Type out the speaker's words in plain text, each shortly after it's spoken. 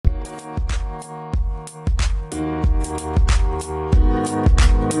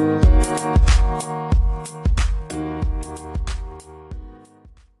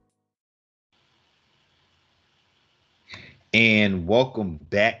And welcome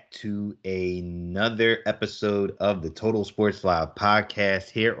back to another episode of the Total Sports Live podcast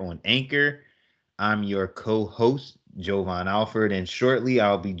here on Anchor. I'm your co-host, Jovan Alford, and shortly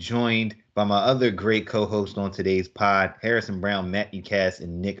I'll be joined by my other great co-host on today's pod, Harrison Brown, Matthew Cass,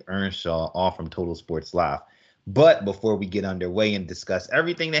 and Nick Earnshaw, all from Total Sports Live. But before we get underway and discuss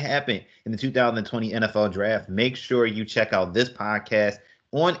everything that happened in the 2020 NFL Draft, make sure you check out this podcast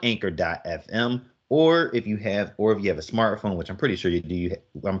on Anchor.fm, or if you have a smartphone, which I'm pretty sure you do.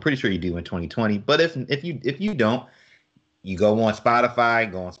 I'm pretty sure you do in 2020. But if you don't, you go on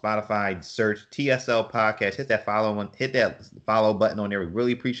Spotify, search TSL Podcast, hit that follow button on there. We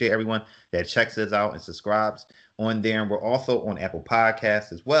really appreciate everyone that checks us out and subscribes on there. And we're also on Apple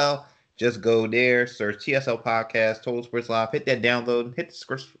Podcasts as well. Just go there, search TSL Podcast, Total Sports Live, hit that download, hit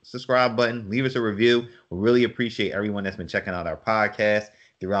the subscribe button, leave us a review. We really appreciate everyone that's been checking out our podcast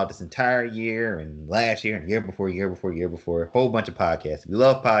throughout this entire year and last year and year before, a whole bunch of podcasts. If you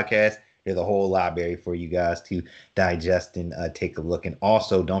love podcasts, there's a whole library for you guys to digest and take a look. And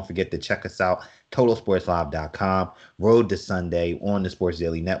also, don't forget to check us out, TotalSportsLive.com, Road to Sunday on the Sports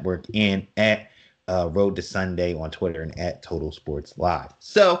Daily Network, and at Road to Sunday on Twitter and at Total Sports Live.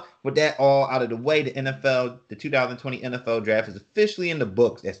 So, with that all out of the way, the 2020 NFL Draft is officially in the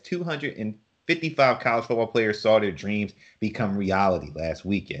books as 255 college football players saw their dreams become reality last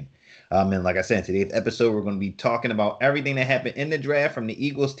weekend. And like I said, in today's episode, we're going to be talking about everything that happened in the draft, from the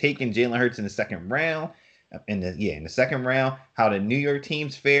Eagles taking Jalen Hurts in the second round. In the second round, how the New York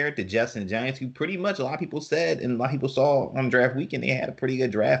teams fared, the Jets and the Giants, who pretty much a lot of people said and a lot of people saw on draft weekend, they had a pretty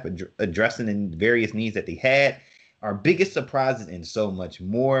good draft, addressing the various needs that they had, our biggest surprises, and so much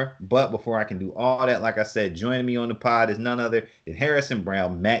more. But before I can do all that, like I said, joining me on the pod is none other than Harrison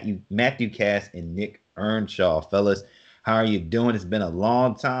Brown, Matthew Cass, and Nick Earnshaw. Fellas, how are you doing? It's been a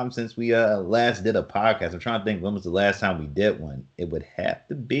long time since we last did a podcast. I'm trying to think, when was the last time we did one? It would have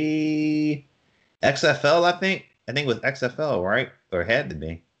to be XFL, I think. I think it was XFL, right? Or it had to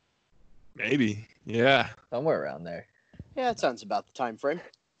be. Maybe. Yeah. Somewhere around there. Yeah, that sounds about the time frame.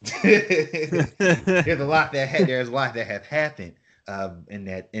 There's a lot that have happened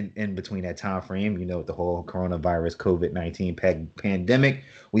in between that time frame. You know, the whole coronavirus COVID-19 pandemic.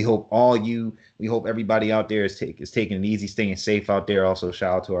 We hope everybody out there is taking it easy, staying safe out there. Also,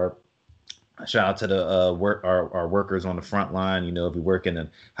 shout out to the our workers on the front line. You know, if you work in a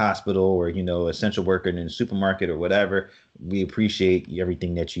hospital or, you know, essential worker in a supermarket or whatever, we appreciate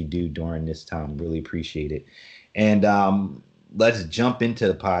everything that you do during this time. Really appreciate it. And let's jump into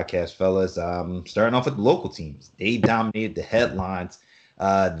the podcast, fellas. Starting off with the local teams. They dominated the headlines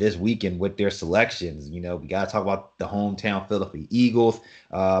this weekend with their selections. You know, we got to talk about the hometown Philadelphia Eagles.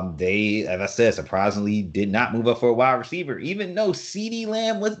 They, as I said, surprisingly did not move up for a wide receiver, even though CeeDee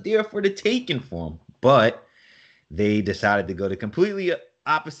Lamb was there for the taking for him. But they decided to go the completely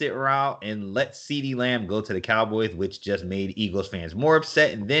opposite route and let CeeDee Lamb go to the Cowboys, which just made Eagles fans more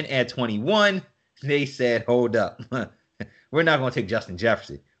upset. And then at 21, they said, hold up. We're not going to take Justin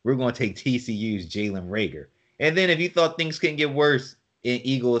Jefferson. We're going to take TCU's Jalen Reagor. And then if you thought things couldn't get worse in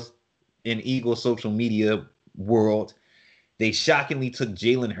Eagles social media world, they shockingly took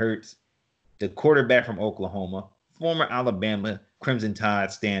Jalen Hurts, the quarterback from Oklahoma, former Alabama Crimson Tide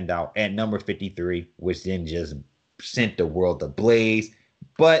standout, at number 53, which then just sent the world ablaze.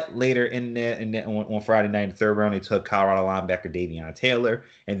 But later on Friday night in the third round, they took Colorado linebacker Davion Taylor.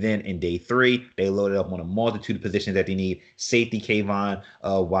 And then in day 3, they loaded up on a multitude of positions that they need. Safety Kayvon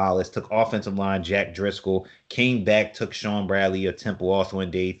Wallace, took offensive line Jack Driscoll, came back, took Sean Bradley of Temple also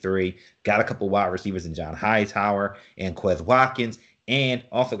in day 3. Got a couple wide receivers in John Hightower and Quez Watkins. And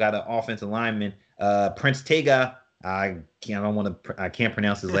also got an offensive lineman, Prince Tega. I can't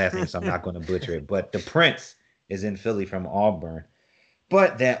pronounce his last name, so I'm not going to butcher it. But the Prince is in Philly from Auburn.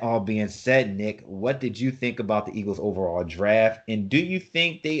 But that all being said, Nick, what did you think about the Eagles' overall draft? And do you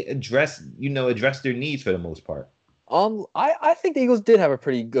think they address their needs for the most part? I think the Eagles did have a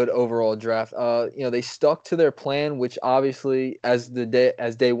pretty good overall draft. They stuck to their plan, which obviously as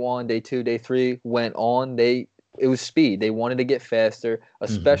day 1, day 2, day 3 went on, it was speed. They wanted to get faster,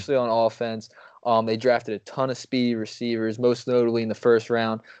 especially on offense. They drafted a ton of speedy receivers, most notably in the first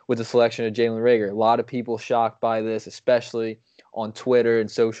round with the selection of Jalen Reagor. A lot of people shocked by this, especially on Twitter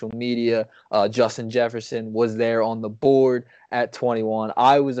and social media. Justin Jefferson was there on the board at 21.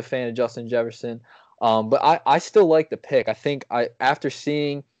 I was a fan of Justin Jefferson, but I still like the pick. I think after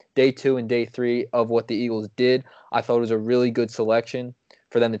seeing day 2 and day 3 of what the Eagles did, I thought it was a really good selection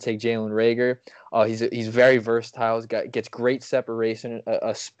for them to take Jalen Reagor. He's very versatile. Gets great separation,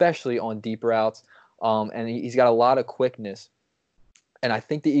 especially on deep routes, and he's got a lot of quickness. And I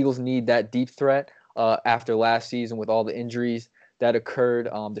think the Eagles need that deep threat. after last season with all the injuries that occurred,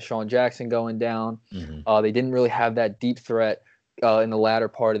 Deshaun Jackson going down. Mm-hmm. They didn't really have that deep threat in the latter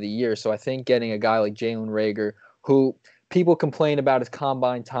part of the year. So I think getting a guy like Jalen Reagor, who people complain about his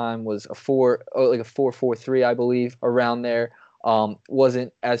combine time was a 4.43, I believe, around there.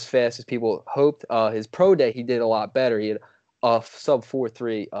 Wasn't as fast as people hoped. His pro day, he did a lot better. He had a sub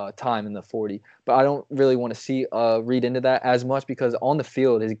 4.3 time in the 40. But I don't really want to read into that as much because on the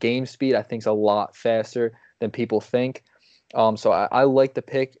field, his game speed, I think, is a lot faster than people think. So I like the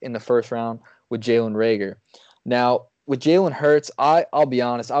pick in the first round with Jalen Reagor. Now, with Jalen Hurts, I'll be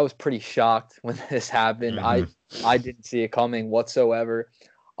honest, I was pretty shocked when this happened. Mm-hmm. I didn't see it coming whatsoever.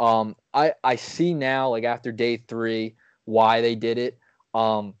 I see now, like after day 3, why they did it.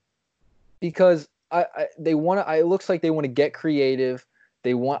 Because they want to. It looks like they want to get creative.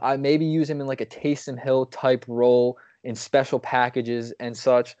 They want maybe use him in like a Taysom Hill type role in special packages and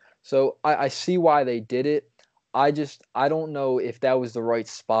such. So I see why they did it. I don't know if that was the right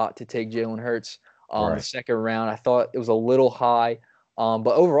spot to take Jalen Hurts Right. the second round. I thought it was a little high.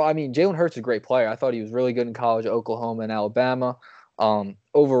 But overall, I mean, Jalen Hurts is a great player. I thought he was really good in college, Oklahoma and Alabama.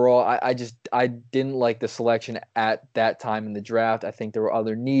 Overall, I didn't like the selection at that time in the draft. I think there were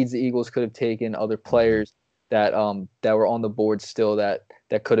other needs the Eagles could have taken, other players that were on the board still that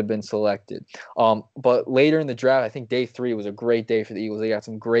could have been selected. But later in the draft, I think day 3 was a great day for the Eagles. They got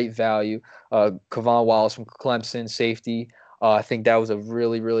some great value. Kavon Wallace from Clemson, safety. I think that was a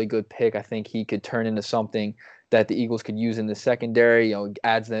really, really good pick. I think he could turn into something that the Eagles could use in the secondary.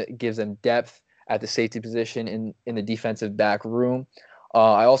 Gives them depth at the safety position in the defensive back room.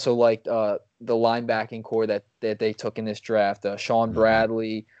 I also liked the linebacking core that they took in this draft. Sean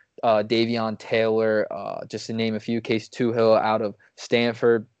Bradley, Davion Taylor, just to name a few. Case Tuhill out of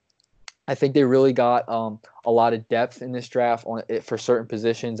Stanford. I think they really got a lot of depth in this draft for certain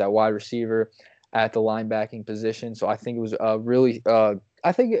positions at wide receiver, at the linebacking position. So I think it was really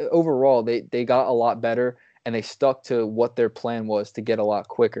I think overall they got a lot better, and they stuck to what their plan was to get a lot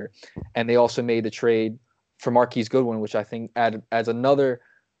quicker. And they also made the trade for Marquise Goodwin, which I think adds another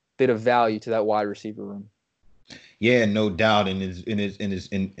bit of value to that wide receiver room. Yeah, no doubt, and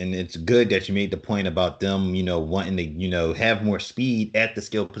it's good that you made the point about them, wanting to, have more speed at the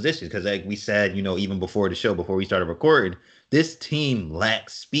skill positions, because like we said, even before the show, before we started recording, this team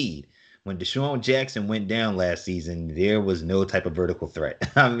lacks speed. When Deshaun Jackson went down last season, there was no type of vertical threat.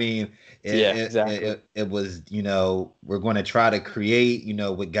 I mean, Exactly. It was, we're going to try to create,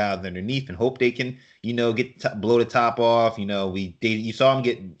 with guys underneath and hope they can, blow the top off. You saw them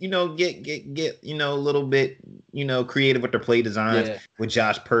get a little bit, creative with their play designs with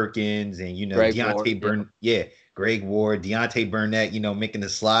Josh Perkins and, Greg Deontay Ward, Greg Ward, Deontay Burnett, making the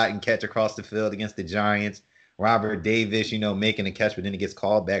slide and catch across the field against the Giants. Robert Davis, making a catch, but then he gets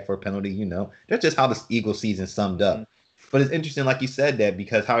called back for a penalty. That's just how the Eagles season summed up. But it's interesting, like you said, that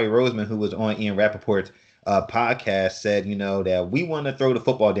because Howie Roseman, who was on Ian Rappaport's podcast, said, that we want to throw the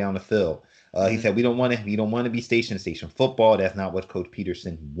football down the field. He said we don't want to be station football. That's not what Coach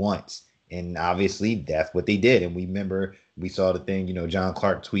Peterson wants. And obviously that's what they did. And we saw the thing, John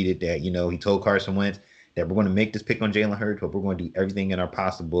Clark tweeted that, he told Carson Wentz that we're going to make this pick on Jalen Hurts, but we're going to do everything in our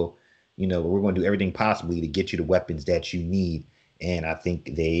possible. We're going to do everything possibly to get you the weapons that you need. And I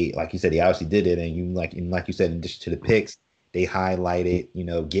think they, like you said, they obviously did it. And like you said, in addition to the picks, they highlighted,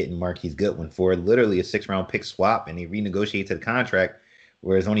 getting Marquise Goodwin for literally a 6-round pick swap, and they renegotiated the contract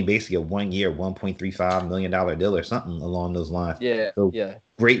where it's only basically a 1-year, $1.35 million deal or something along those lines. So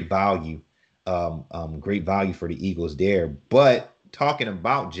great value for the Eagles there. But talking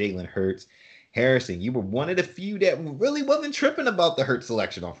about Jalen Hurts, Harrison, you were one of the few that really wasn't tripping about the Hurts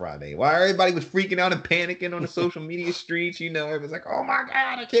selection on Friday. While everybody was freaking out and panicking on the social media streets, everybody's like, "Oh my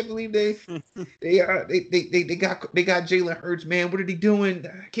God, I can't believe they got Jalen Hurts, man. What are they doing?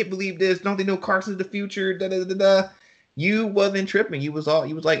 I can't believe this. Don't they know Carson's the future?" Da da da da. You wasn't tripping. You was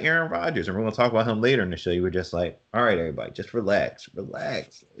like Aaron Rodgers, and we're gonna talk about him later in the show. You were just like, "All right, everybody, just relax.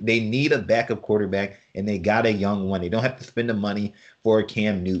 They need a backup quarterback, and they got a young one. They don't have to spend the money for a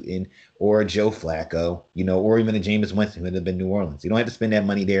Cam Newton or a Joe Flacco, or even a Jameis Winston who would have been New Orleans. You don't have to spend that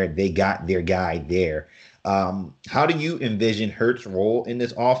money there. They got their guy there. How do you envision Hurts' role in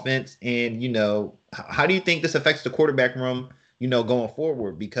this offense? And, how do you think this affects the quarterback room, going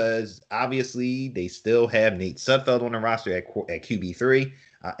forward? Because obviously they still have Nate Sudfeld on the roster at QB3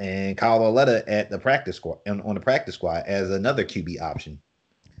 and Kyle Lauletta at the practice squad on the practice squad as another QB option.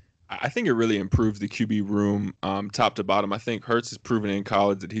 I think it really improves the QB room top to bottom. I think Hurts has proven in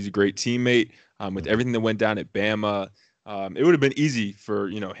college that he's a great teammate with everything that went down at Bama. it would have been easy for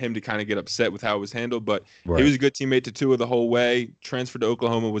him to kind of get upset with how it was handled. But he Right. was a good teammate to Tua the whole way. Transferred to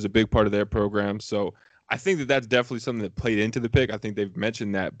Oklahoma was a big part of their program, so I think that that's definitely something that played into the pick. I think they've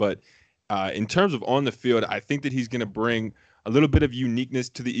mentioned that, but in terms of on the field, I think that he's going to bring a little bit of uniqueness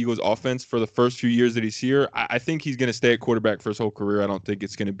to the Eagles offense for the first few years that he's here. I think he's going to stay at quarterback for his whole career. I don't think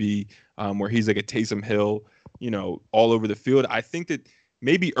it's going to be where he's like a Taysom Hill, all over the field. I think that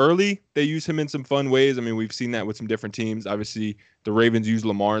maybe early they use him in some fun ways. I mean, we've seen that with some different teams. Obviously, the Ravens use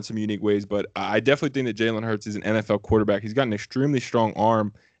Lamar in some unique ways, but I definitely think that Jalen Hurts is an NFL quarterback. He's got an extremely strong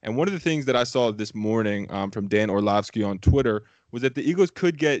arm. And one of the things that I saw this morning from Dan Orlovsky on Twitter was that the Eagles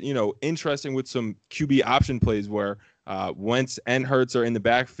could get, interesting with some QB option plays where Wentz and Hurts are in the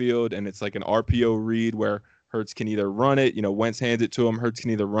backfield, and it's like an RPO read where Hurts can either run it, Wentz hands it to him, Hurts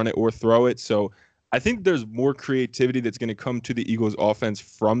can either run it or throw it. So I think there's more creativity that's going to come to the Eagles offense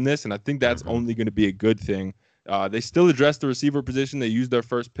from this, and I think that's only going to be a good thing. They still addressed the receiver position. They used their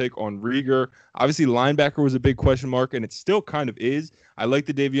first pick on Rieger. Obviously, linebacker was a big question mark, and it still kind of is. I like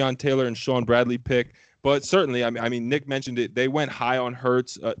the Davion Taylor and Sean Bradley pick, but certainly, I mean, Nick mentioned it. They went high on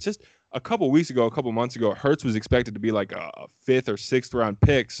Hurts. Just a couple months ago, Hurts was expected to be like a 5th or 6th round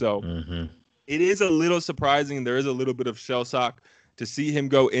pick. So it is a little surprising. There is a little bit of shell shock to see him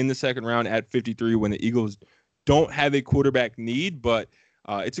go in the 2nd round at 53 when the Eagles don't have a quarterback need, but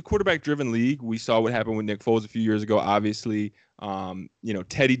it's a quarterback-driven league. We saw what happened with Nick Foles a few years ago. Obviously,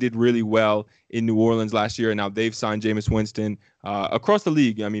 Teddy did really well in New Orleans last year, and now they've signed Jameis Winston. Across the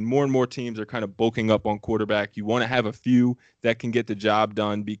league, I mean, more and more teams are kind of bulking up on quarterback. You want to have a few that can get the job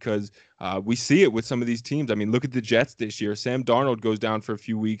done because we see it with some of these teams. I mean, look at the Jets this year. Sam Darnold goes down for a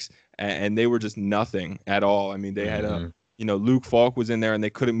few weeks, and they were just nothing at all. I mean, they had Luke Falk was in there, and they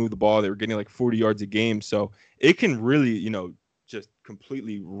couldn't move the ball. They were getting like 40 yards a game. So it can really, just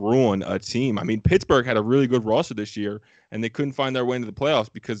completely ruin a team. I mean, Pittsburgh had a really good roster this year, and they couldn't find their way into the playoffs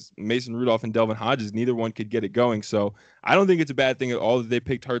because Mason Rudolph and Delvin Hodges, neither one could get it going. So I don't think it's a bad thing at all that they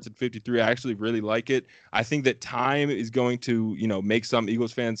picked Hurts at 53. I actually really like it. I think that time is going to, make some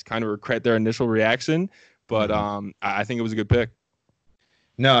Eagles fans kind of regret their initial reaction, but I think it was a good pick.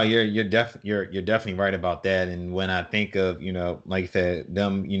 No, you're definitely right about that. And when I think of, like you said,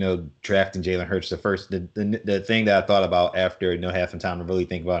 them, drafting Jalen Hurts, the thing that I thought about after, have some time to really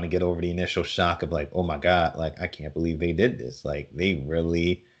think about and get over the initial shock of like, oh my God, like I can't believe they did this. Like they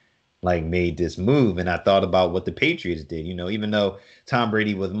really made this move. And I thought about what the Patriots did, even though Tom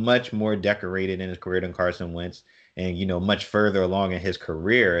Brady was much more decorated in his career than Carson Wentz and, much further along in his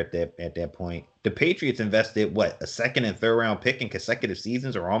career at that point, the Patriots invested a 2nd and 3rd round pick in consecutive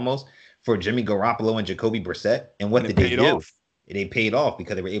seasons or almost for Jimmy Garoppolo and Jacoby Brissett. And what did they do? They paid off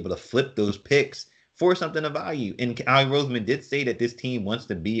because they were able to flip those picks for something of value. And Howie Roseman did say that this team wants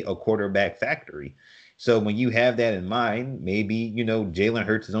to be a quarterback factory. So when you have that in mind, maybe, Jalen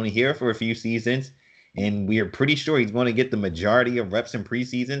Hurts is only here for a few seasons, and we are pretty sure he's going to get the majority of reps in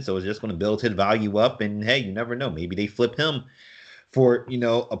preseason. So it's just going to build his value up. And hey, you never know. Maybe they flip him for,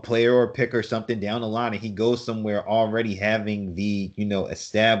 a player or a pick or something down the line, and he goes somewhere already having the,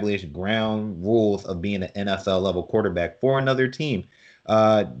 established ground rules of being an NFL level quarterback for another team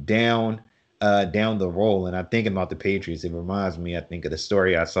down the road. And I'm thinking about the Patriots. It reminds me, I think, of the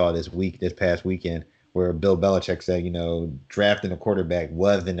story I saw this past weekend, where Bill Belichick said, drafting a quarterback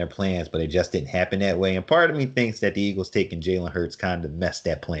was in their plans, but it just didn't happen that way. And part of me thinks that the Eagles taking Jalen Hurts kind of messed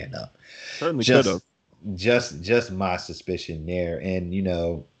that plan up. Certainly could have. Just my suspicion there. And,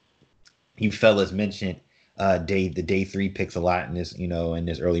 you fellas mentioned the day 3 picks a lot in this, in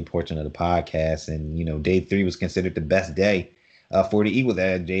this early portion of the podcast. And, day 3 was considered the best day for the Eagles.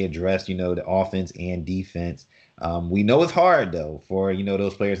 They addressed, the offense and defense. We know it's hard, though, for,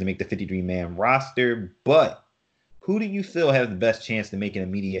 those players to make the 53-man roster. But who do you feel has the best chance to make an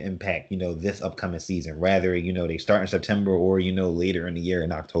immediate impact, this upcoming season? Rather, they start in September or, later in the year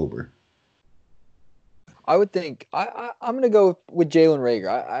in October? I would think I'm going to go with Jalen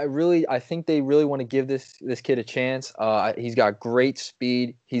Reagor. I think they really want to give this kid a chance. He's got great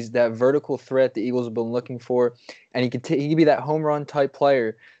speed. He's that vertical threat the Eagles have been looking for, and he can be that home run type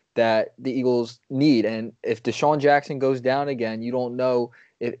player that the Eagles need. And if Deshaun Jackson goes down again, you don't know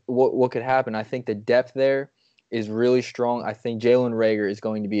what could happen. I think the depth there is really strong. I think Jalen Reagor is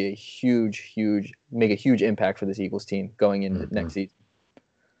going to be make a huge impact for this Eagles team going into next season.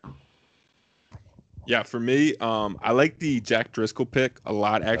 Yeah, for me, I like the Jack Driscoll pick a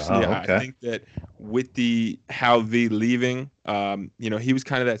lot, actually. Okay. I think that with the Hal V leaving, he was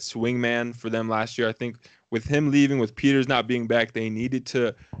kind of that swing man for them last year. I think with him leaving, with Peters not being back, they needed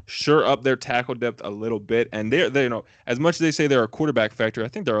to shore up their tackle depth a little bit. And they as much as they say they're a quarterback factory, I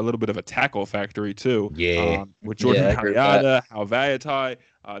think they're a little bit of a tackle factory too. Yeah. With Jordan I agree with that. Mailata, Hal Vaitai.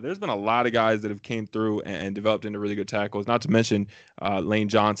 There's been a lot of guys that have came through and developed into really good tackles. Not to mention Lane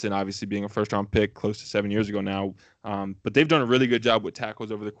Johnson, obviously being a first-round pick close to 7 years ago now. But they've done a really good job with tackles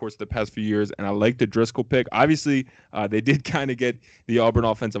over the course of the past few years, and I like the Driscoll pick. Obviously, they did kind of get the Auburn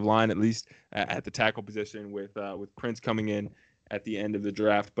offensive line, at least at the tackle position, with Prince coming in at the end of the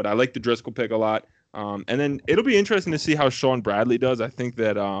draft. But I like the Driscoll pick a lot. And then it'll be interesting to see how Sean Bradley does. I think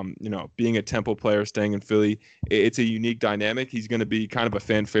that, being a Temple player, staying in Philly, it's a unique dynamic. He's going to be kind of a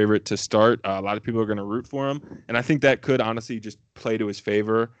fan favorite to start. A lot of people are going to root for him. And I think that could honestly just play to his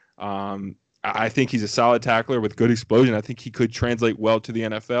favor. I think he's a solid tackler with good explosion. I think he could translate well to the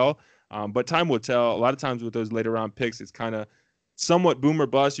NFL. But time will tell. A lot of times with those later round picks, it's kind of somewhat boom or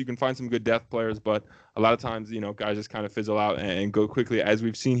bust. You can find some good depth players, but a lot of times, guys just kind of fizzle out and go quickly, as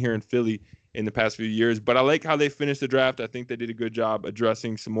we've seen here in Philly in the past few years. But I like how they finished the draft. I think they did a good job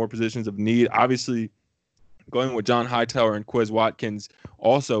addressing some more positions of need. Obviously, going with John Hightower and Quez Watkins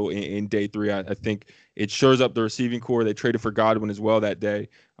also in day 3, I think it shores up the receiving core. They traded for Godwin as well that day.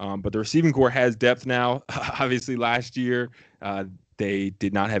 But the receiving core has depth now. Obviously, last year, they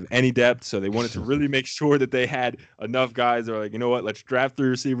did not have any depth, so they wanted to really make sure that they had enough guys that are like, you know what, let's draft 3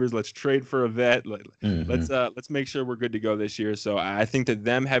 receivers, let's trade for a vet, let's make sure we're good to go this year. So I think that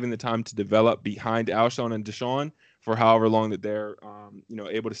them having the time to develop behind Alshon and Deshaun for however long that they're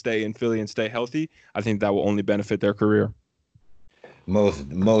able to stay in Philly and stay healthy, I think that will only benefit their career.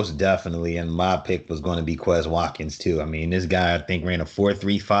 Most definitely, and my pick was going to be Quez Watkins too. I mean, this guy I think ran a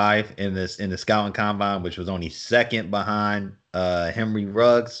 4.35 in the scouting combine, which was only second behind Henry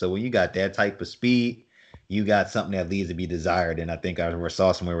Ruggs. So when you got that type of speed, you got something that leaves to be desired. And I think I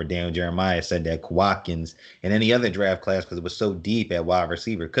saw somewhere where Daniel Jeremiah said that Watkins and any other draft class, because it was so deep at wide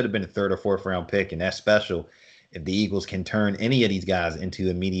receiver, could have been a 3rd or 4th round pick, and that's special if the Eagles can turn any of these guys into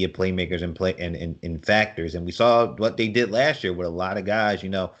immediate playmakers and factors. And we saw what they did last year with a lot of guys,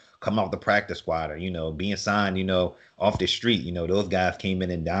 coming off the practice squad or, being signed, off the street. Those guys came in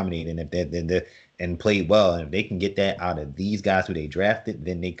and dominated and played well. And if they can get that out of these guys who they drafted,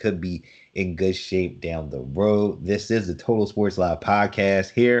 then they could be in good shape down the road. This is the Total Sports Live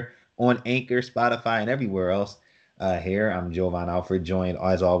podcast here on Anchor, Spotify, and everywhere else. Here, I'm Jovan Alford, joined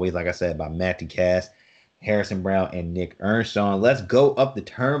as always, like I said, by Matthew Cass, Harrison Brown, and Nick Earnshaw. Let's go up the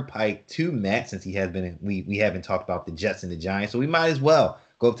turnpike to Matt, since he has been. We haven't talked about the Jets and the Giants, so we might as well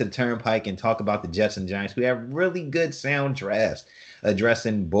go up to the turnpike and talk about the Jets and Giants. We have really good sound drafts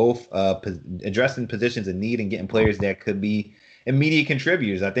addressing positions of need and getting players that could be immediate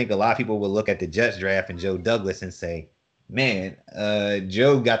contributors. I think a lot of people will look at the Jets draft and Joe Douglas and say, man,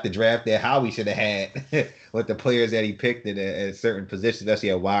 Joe got the draft that Howie should have had with the players that he picked at certain positions, especially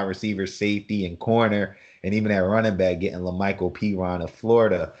at wide receiver, safety, and corner, and even at running back, getting LaMichael Piron of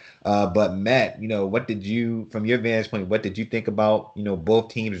Florida. But Matt, what did you, from your vantage point, what did you think about, both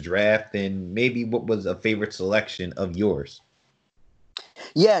teams' draft, and maybe what was a favorite selection of yours?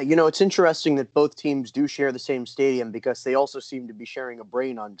 Yeah, it's interesting that both teams do share the same stadium, because they also seem to be sharing a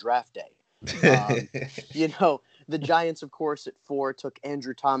brain on draft day. The Giants, of course, at 4 took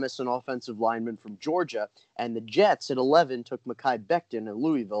Andrew Thomas, an offensive lineman from Georgia, and the Jets at 11 took Mekhi Becton in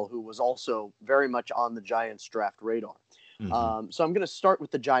Louisville, who was also very much on the Giants draft radar. Mm-hmm. So I'm going to start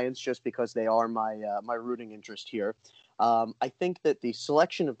with the Giants just because they are my rooting interest here. I think that the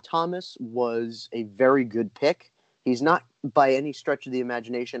selection of Thomas was a very good pick. He's not, by any stretch of the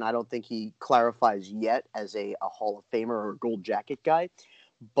imagination, I don't think he clarifies yet as a Hall of Famer or gold jacket guy.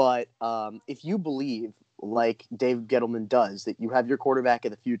 But if you believe, like Dave Gettleman does, that you have your quarterback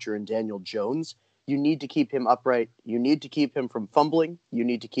of the future in Daniel Jones, you need to keep him upright. You need to keep him from fumbling. You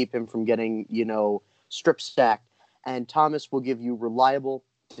need to keep him from getting, strip sacked. And Thomas will give you reliable,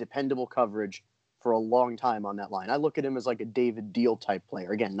 dependable coverage for a long time on that line. I look at him as like a David Deal type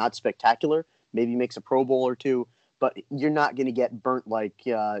player. Again, not spectacular. Maybe makes a Pro Bowl or two, but you're not going to get burnt like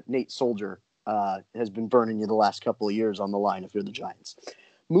Nate Soldier has been burning you the last couple of years on the line if you're the Giants.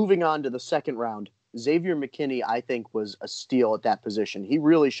 Moving on to the second round, Xavier McKinney, I think, was a steal at that position. He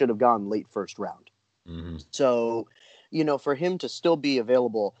really should have gone late first round. Mm-hmm. So, for him to still be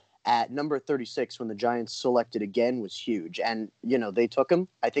available at number 36 when the Giants selected again was huge. And, they took him.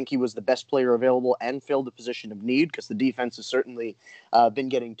 I think he was the best player available and filled the position of need, because the defense has certainly been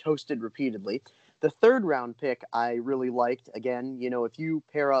getting toasted repeatedly. The third round pick I really liked. Again, if you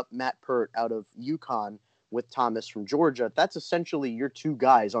pair up Matt Pert out of UConn with Thomas from Georgia, that's essentially your 2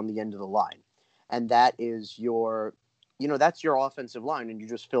 guys on the end of the line. And that is your, that's your offensive line, and you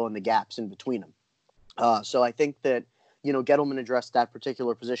just fill in the gaps in between them. So I think that, Gettleman addressed that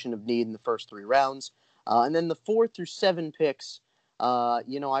particular position of need in the first 3 rounds. And then the 4 through 7 picks,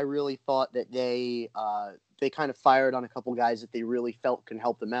 I really thought that they kind of fired on a couple guys that they really felt can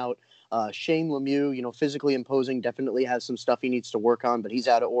help them out. Shane Lemieux, physically imposing, definitely has some stuff he needs to work on, but he's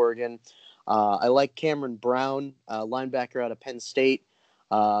out of Oregon. I like Cameron Brown, linebacker out of Penn State.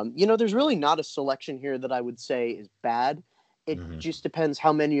 There's really not a selection here that I would say is bad. It just depends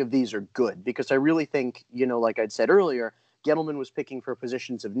how many of these are good, because I really think, like I'd said earlier, Gettleman was picking for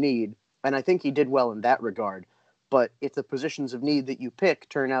positions of need, and I think he did well in that regard. But if the positions of need that you pick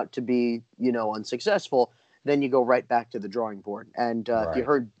turn out to be, unsuccessful, then you go right back to the drawing board. And if you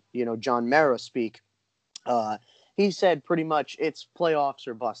heard, John Mara speak, he said pretty much it's playoffs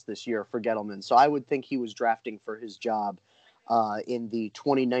or bust this year for Gettleman. So I would think he was drafting for his job in the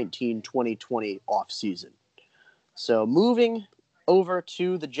 2019-2020 offseason. So moving over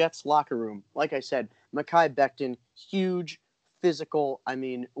to the Jets locker room, like I said, Mekhi Becton, huge, physical. I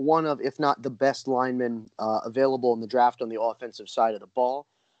mean, one of, if not the best linemen available in the draft on the offensive side of the ball.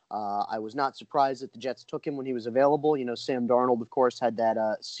 I was not surprised that the Jets took him when he was available. Sam Darnold, of course, had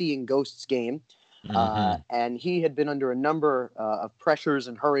that Seeing Ghosts game. And he had been under a number of pressures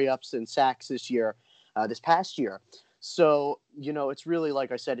and hurry-ups and sacks this past year. So, it's really,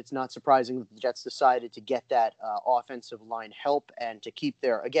 like I said, it's not surprising that the Jets decided to get that offensive line help and to keep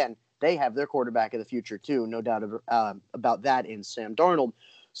again, they have their quarterback of the future too, no doubt about that in Sam Darnold.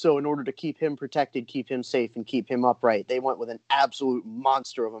 So in order to keep him protected, keep him safe, and keep him upright, they went with an absolute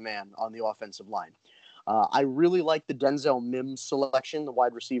monster of a man on the offensive line. I really like the Denzel Mims selection, the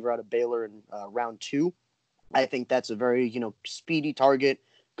wide receiver out of Baylor in round 2. I think that's a very, speedy target,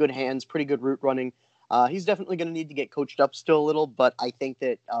 good hands, pretty good route running. He's definitely going to need to get coached up still a little, but I think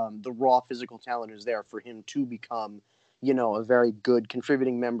that the raw physical talent is there for him to become, a very good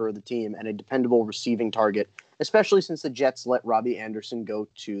contributing member of the team and a dependable receiving target, especially since the Jets let Robbie Anderson go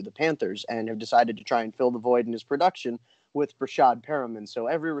to the Panthers and have decided to try and fill the void in his production with Brashad Perriman. So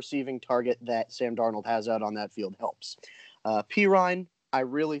every receiving target that Sam Darnold has out on that field helps. Pirine, I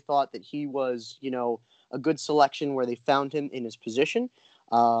really thought that he was, a good selection where they found him in his position.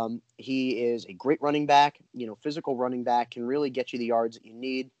 He is a great running back, physical running back, can really get you the yards that you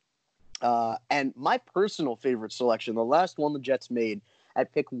need. And my personal favorite selection, the last one the Jets made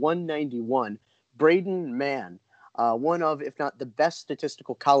at pick 191, Braden Mann, one of, if not the best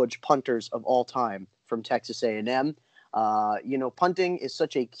statistical college punters of all time from Texas A&M. Punting is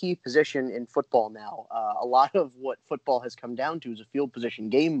such a key position in football now. A lot of what football has come down to is a field position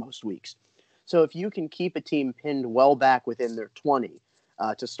game most weeks. So if you can keep a team pinned well back within their 20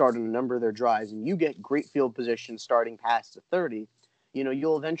 to start on a number of their drives, and you get great field position starting past the 30,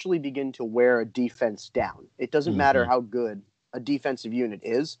 you'll eventually begin to wear a defense down. It doesn't matter how good a defensive unit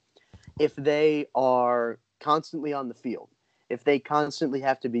is. If they are constantly on the field, if they constantly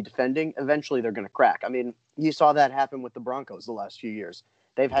have to be defending, eventually they're going to crack. I mean, you saw that happen with the Broncos the last few years.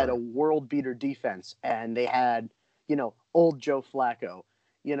 They've had a world beater defense, and they had, old Joe Flacco,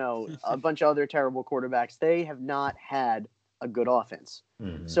 a bunch of other terrible quarterbacks. They have not had a good offense.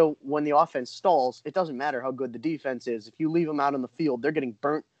 So when the offense stalls, it doesn't matter how good the defense is. If you leave them out on the field, they're getting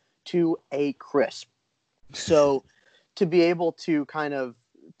burnt to a crisp. So to be able to kind of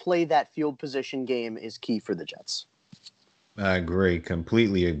play that field position game is key for the Jets. I agree,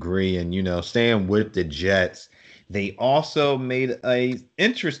 completely agree. And, staying with the Jets, they also made a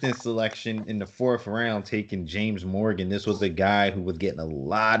interesting selection in the 4th round, taking James Morgan. This was a guy who was getting a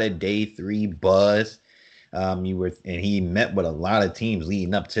lot of day 3 buzz. And he met with a lot of teams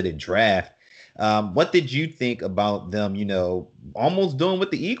leading up to the draft. What did you think about them, almost doing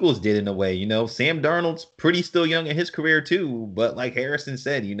what the Eagles did in a way? Sam Darnold's pretty still young in his career too, but like Harrison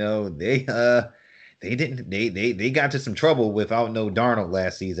said, they got to some trouble without no Darnold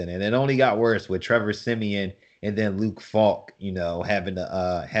last season, and it only got worse with Trevor Siemian and then Luke Falk, having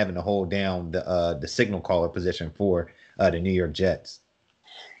to hold down the signal caller position for the New York Jets.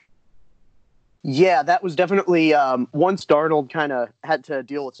 Yeah, that was definitely once Darnold kind of had to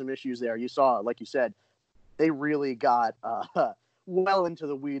deal with some issues there. You saw, like you said, they really got well into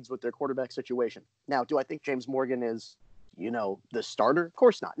the weeds with their quarterback situation. Now, do I think James Morgan is, the starter? Of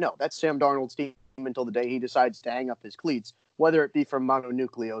course not. No, that's Sam Darnold's team until the day he decides to hang up his cleats, whether it be from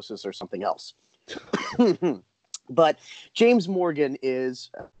mononucleosis or something else. But James Morgan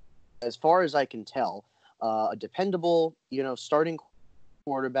is, as far as I can tell, a dependable, starting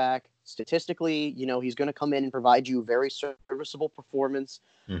quarterback. Statistically, he's going to come in and provide you a very serviceable performance.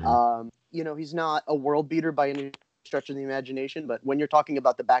 He's not a world beater by any stretch of the imagination, but when you're talking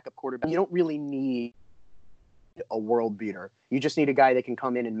about the backup quarterback, you don't really need a world beater. You just need a guy that can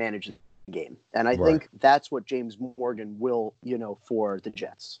come in and manage the game. And I Right. think that's what James Morgan will, for the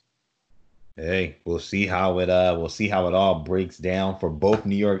Jets. Hey, we'll see how it all breaks down for both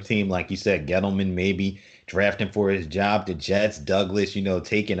New York team. Like you said, Gettleman maybe drafting for his job. The Jets, Douglas,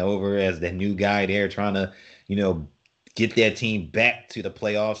 taking over as the new guy there, trying to, get that team back to the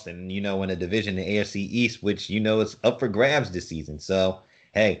playoffs and, in a division, the AFC East, which, is up for grabs this season. So,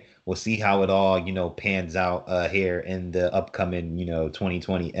 hey, we'll see how it all, pans out here in the upcoming,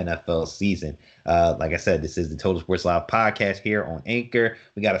 2020 NFL season. Like I said, this is the Total Sports Live podcast here on Anchor.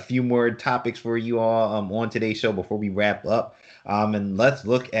 We got a few more topics for you all on today's show before we wrap up. And let's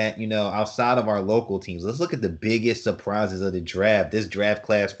look at, outside of our local teams, let's look at the biggest surprises of the draft. This draft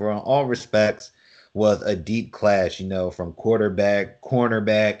class, for all respects, was a deep class, from quarterback,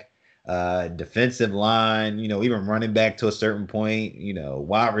 cornerback, defensive line, even running back to a certain point,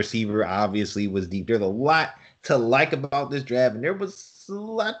 wide receiver obviously was deep. There's a lot to like about this draft, and there was a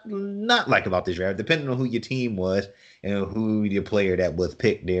lot not like about this draft, depending on who your team was and who your player that was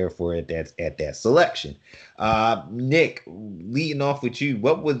picked there for at that selection. Nick, leading off with you,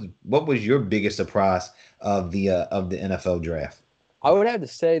 what was your biggest surprise of the NFL draft? I would have to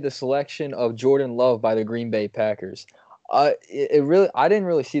say the selection of Jordan Love by the Green Bay Packers. I didn't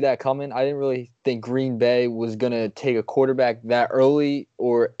really see that coming. I didn't really think Green Bay was going to take a quarterback that early,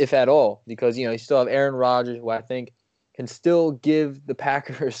 or if at all, because, you still have Aaron Rodgers, who I think can still give the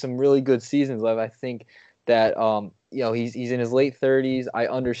Packers some really good seasons left. I think that, he's in his late 30s. I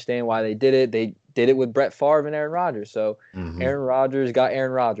understand why they did it. They did it with Brett Favre and Aaron Rodgers. So Aaron Rodgers got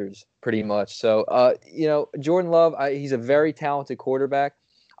Aaron Rodgers pretty much. So, Jordan Love, he's a very talented quarterback.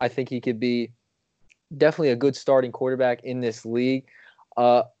 I think he could be definitely a good starting quarterback in this league.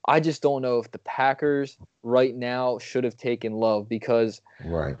 I just don't know if the Packers right now should have taken Love, because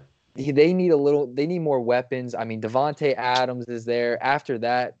they need more weapons. I mean, Devontae Adams is there. After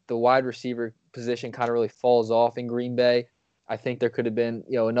that, the wide receiver position kind of really falls off in Green Bay. I think there could have been,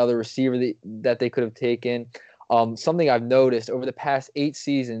 another receiver that they could have taken. Something I've noticed over the past 8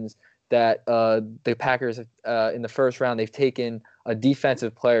 seasons that the Packers in the first round, they've taken a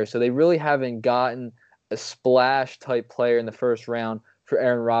defensive player. So they really haven't gotten a splash type player in the first round for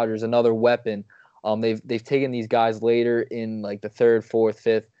Aaron Rodgers, another weapon. They've taken these guys later in like the 3rd, 4th,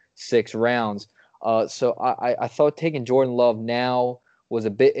 5th, 6th rounds. So I thought taking Jordan Love now was a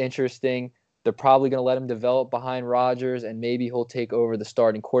bit interesting. They're probably going to let him develop behind Rodgers, and maybe he'll take over the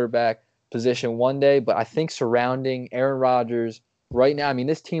starting quarterback position one day. But I think surrounding Aaron Rodgers right now, I mean,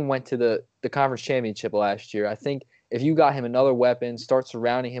 this team went to the conference championship last year. I think if you got him another weapon, start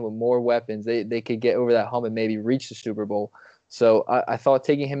surrounding him with more weapons, they could get over that hump and maybe reach the Super Bowl. So I thought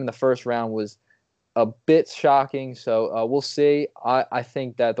taking him in the first round was a bit shocking. So we'll see. I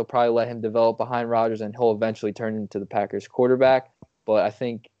think that they'll probably let him develop behind Rodgers, and he'll eventually turn into the Packers quarterback. But I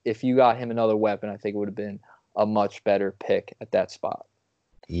think if you got him another weapon, I think it would have been a much better pick at that spot.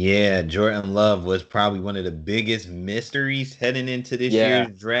 Yeah, Jordan Love was probably one of the biggest mysteries heading into this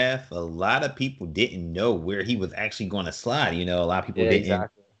year's draft. A lot of people didn't know where he was actually going to slide. A lot of people didn't.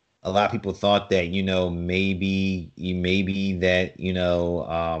 Exactly. A lot of people thought that, maybe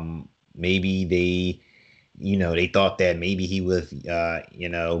they thought that maybe he was,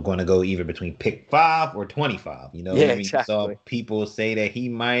 going to go either between pick 5 or 25. Exactly. Saw people say that he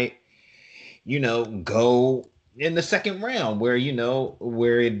might, go in the 2nd round, where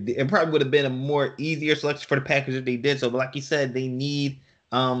it probably would have been a more easier selection for the Packers if they did so. But like you said, they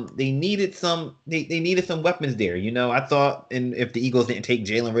needed some weapons there. I thought, and if the Eagles didn't take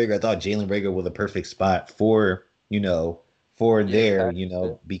Jalen Reagor, I thought Jalen Reagor was a perfect spot for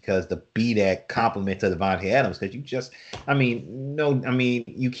because to be that compliment to Devontae Adams, because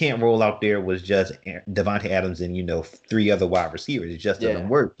you can't roll out there with just Devontae Adams and 3 other wide receivers. It just doesn't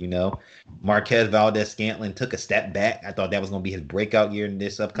work. Marquez Valdez-Scantling took a step back. I thought that was going to be his breakout year in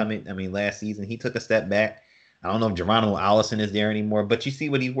this last season. He took a step back. I don't know if Geronimo Allison is there anymore, but you see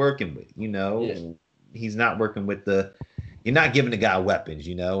what he's working with. He's not working with you're not giving the guy weapons,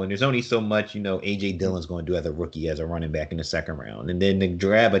 and there's only so much, A.J. Dillon's going to do as a rookie, as a running back in the 2nd round. And then to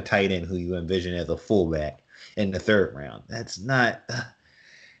grab a tight end who you envision as a fullback in the 3rd round, that's not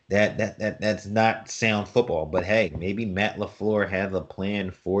that's not sound football. But hey, maybe Matt LaFleur has a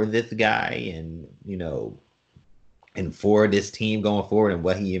plan for this guy and for this team going forward and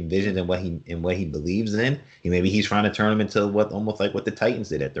what he envisions and what he believes in. Maybe he's trying to turn him into almost like what the Titans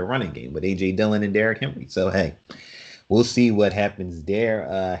did at their running game with A.J. Dillon and Derrick Henry. So hey, we'll see what happens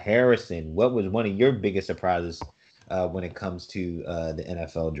there. Harrison, what was one of your biggest surprises when it comes to the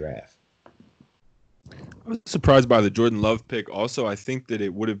NFL draft? I was surprised by the Jordan Love pick. Also, I think that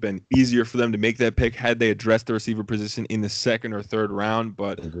it would have been easier for them to make that pick had they addressed the receiver position in the second or third round.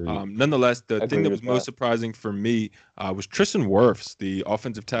 But nonetheless, the thing that was most surprising for me was Tristan Wirfs, the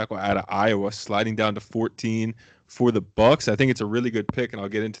offensive tackle out of Iowa, sliding down to 14 for the Bucks. I think it's a really good pick, and I'll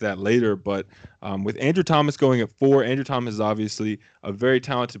get into that later. But with Andrew Thomas going at 4, Andrew Thomas is obviously a very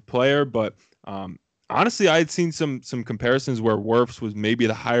talented player, but honestly, I had seen some comparisons where Wirfs was maybe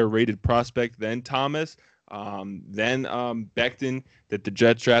the higher rated prospect than Thomas. Then Becton that the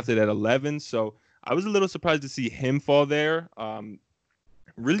Jets drafted at 11. So I was a little surprised to see him fall there.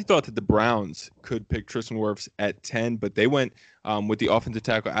 Really thought that the Browns could pick Tristan Wirfs at 10, but they went with the offensive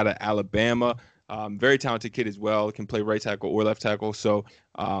tackle out of Alabama. Very talented kid as well, can play right tackle or left tackle. So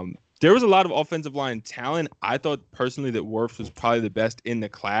there was a lot of offensive line talent. I thought personally that Wirfs was probably the best in the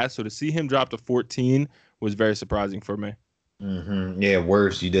class. So to see him drop to 14 was very surprising for me. Mm-hmm. Yeah,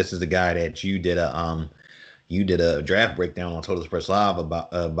 Wirfs, this is the guy that you did a draft breakdown on Total Sports Live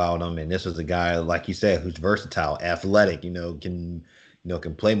about him, and this was a guy, like you said, who's versatile, athletic, can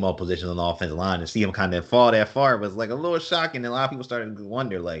play multiple positions on the offensive line. And see him kind of fall that far was like a little shocking. And a lot of people started to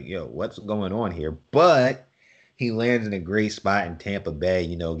wonder, like, what's going on here? But he lands in a great spot in Tampa Bay.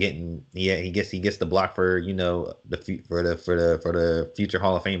 He gets the block for the future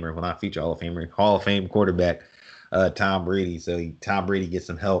Hall of Famer, well, not future Hall of Famer, Hall of Fame quarterback, Tom Brady. So Tom Brady gets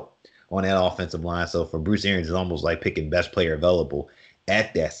some help on that offensive line. So for Bruce Arians, it's almost like picking best player available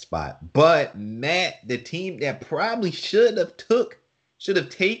at that spot. But Matt, the team that probably should have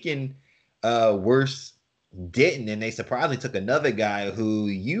taken Wirfs didn't, and they surprisingly took another guy who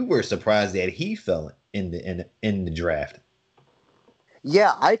you were surprised that he fell in the draft.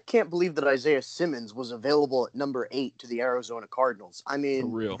 Yeah, I can't believe that Isaiah Simmons was available at number 8 to the Arizona Cardinals. I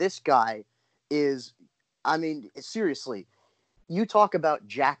mean, this guy is, seriously, you talk about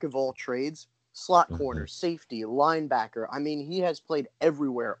jack of all trades, slot corner, safety, linebacker. I mean, he has played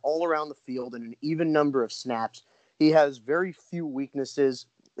everywhere, all around the field in an even number of snaps. He has very few weaknesses.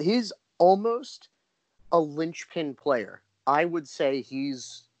 He's almost a linchpin player. I would say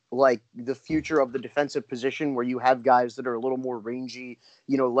he's like the future of the defensive position, where you have guys that are a little more rangy,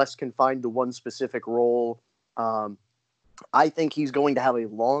 less confined to one specific role. I think he's going to have a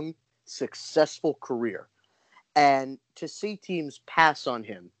long, successful career. And to see teams pass on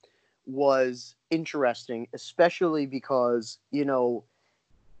him was interesting, especially because,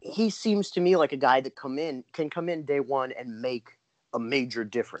 he seems to me like a guy that can come in day one and make a major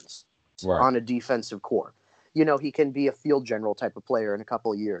difference on a defensive core. He can be a field general type of player in a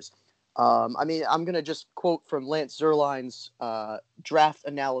couple of years. I'm going to just quote from Lance Zierlein's draft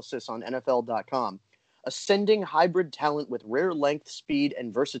analysis on NFL.com. Ascending hybrid talent with rare length, speed,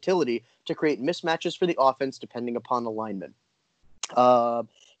 and versatility to create mismatches for the offense depending upon alignment.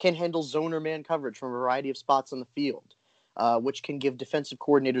 Can handle zone or man coverage from a variety of spots on the field, which can give defensive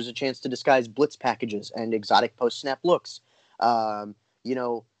coordinators a chance to disguise blitz packages and exotic post-snap looks. Can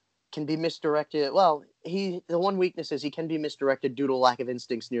be misdirected. Well, the one weakness is he can be misdirected due to lack of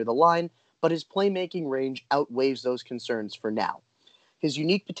instincts near the line, but his playmaking range outweighs those concerns for now. His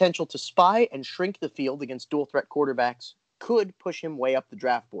unique potential to spy and shrink the field against dual-threat quarterbacks could push him way up the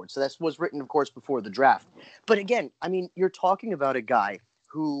draft board. So that was written, of course, before the draft. But again, you're talking about a guy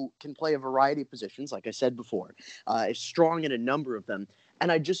who can play a variety of positions, like I said before, is strong in a number of them.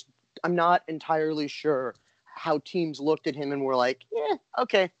 And I'm not entirely sure how teams looked at him and were like, yeah,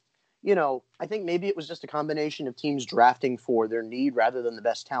 okay. I think maybe it was just a combination of teams drafting for their need rather than the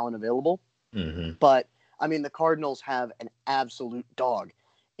best talent available. Mm-hmm. But the Cardinals have an absolute dog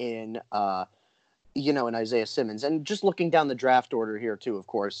in Isaiah Simmons. And just looking down the draft order here, too, of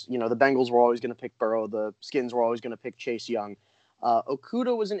course, the Bengals were always going to pick Burrow. The Skins were always going to pick Chase Young.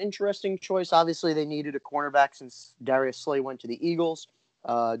 Okudah was an interesting choice. Obviously, they needed a cornerback since Darius Slay went to the Eagles.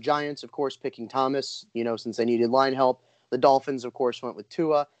 Giants, of course, picking Thomas, since they needed line help. The Dolphins, of course, went with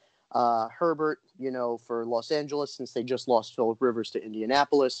Tua. Herbert, for Los Angeles, since they just lost Phillip Rivers to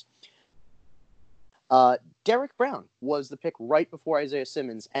Indianapolis. Derek Brown was the pick right before Isaiah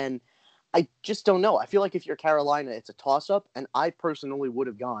Simmons, and I just don't know. I feel like if you're Carolina, it's a toss-up, and I personally would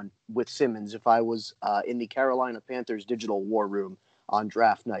have gone with Simmons if I was in the Carolina Panthers digital war room on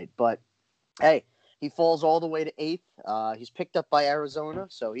draft night. But, hey, he falls all the way to 8th. He's picked up by Arizona,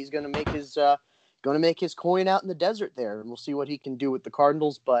 so he's going to make his coin out in the desert there, and we'll see what he can do with the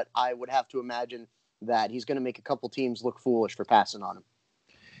Cardinals, but I would have to imagine that he's going to make a couple teams look foolish for passing on him.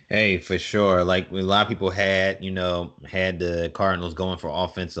 Hey, for sure. Like a lot of people had the Cardinals going for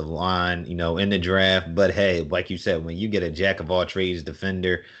offensive line, in the draft. But hey, like you said, when you get a jack of all trades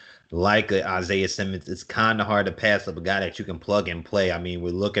defender like Isaiah Simmons, it's kind of hard to pass up a guy that you can plug and play. I mean,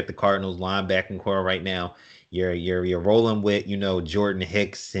 we look at the Cardinals linebacking core right now. You're rolling with Jordan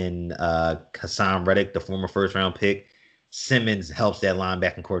Hicks and Hassan Reddick, the former first round pick. Simmons helps that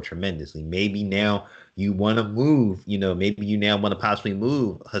linebacking core tremendously. Maybe now you want to move, maybe you now want to possibly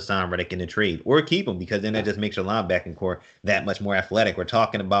move Hassan Reddick in the trade or keep him, because then that just makes your linebacking core that much more athletic. We're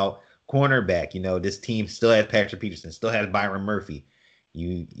talking about cornerback. This team still has Patrick Peterson, still has Byron Murphy.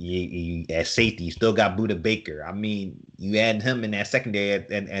 You at safety, you still got Budda Baker. I mean, you add him in that secondary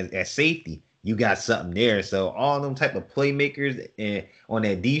at safety, you got something there. So all them type of playmakers on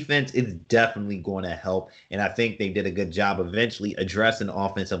that defense, it's definitely going to help. And I think they did a good job eventually addressing the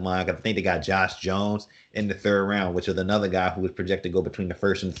offensive line. I think they got Josh Jones in the third round, which is another guy who was projected to go between the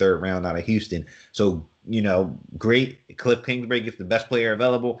first and third round out of Houston. So, great. Cliff Kingsbury gets the best player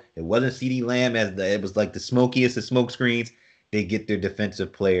available. It wasn't CeeDee Lamb, it was like the smokiest of smoke screens. They get their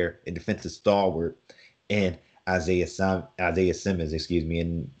defensive player, a defensive stalwart, and Isaiah Simmons, excuse me.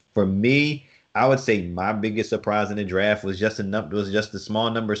 And for me, I would say my biggest surprise in the draft was just the small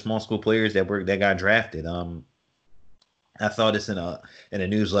number of small school players that got drafted. I saw this in a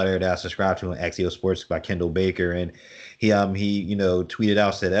newsletter that I subscribed to on Axios Sports by Kendall Baker, and he tweeted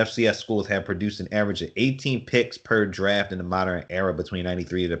out, said FCS schools have produced an average of 18 picks per draft in the modern era between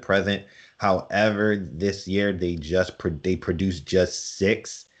 93 to the present. However, this year they produced just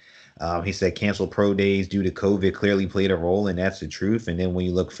 6. He said canceled pro days due to COVID clearly played a role, and that's the truth. And then when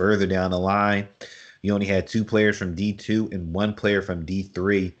you look further down the line, you only had 2 players from D2 and 1 player from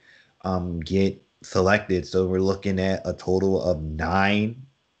D3 get selected. So we're looking at a total of 9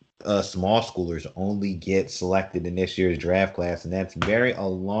 small schoolers only get selected in this year's draft class, and that's very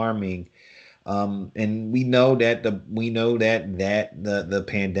alarming. And we know that the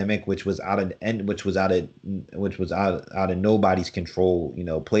pandemic, which was out of nobody's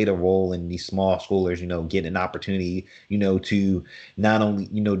control, played a role in these small schoolers, getting an opportunity, to not only,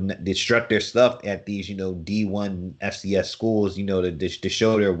 disrupt their stuff at these, D1 FCS schools, to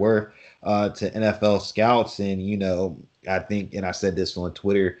show their worth to NFL scouts. And, I think, and I said this on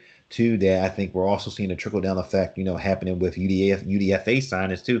Twitter too, that I think we're also seeing a trickle down effect, happening with UDFA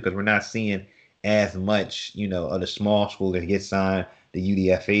signings too, because we're not seeing as much, of the small school that get signed the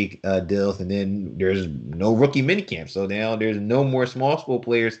UDFA deals, and then there's no rookie minicamp. So now there's no more small school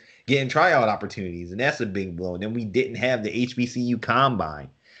players getting tryout opportunities, and that's a big blow. And then we didn't have the HBCU combine,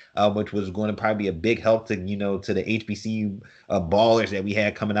 which was going to probably be a big help to to the HBCU ballers that we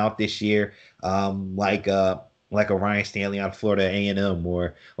had coming out this year, like a Ryan Stanley out of Florida A&M,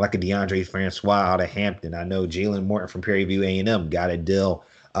 or like a DeAndre Francois out of Hampton. I know Jalen Morton from Prairie View A&M got a deal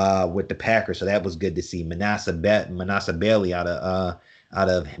with the Packers, so that was good to see. Manasseh Bailey out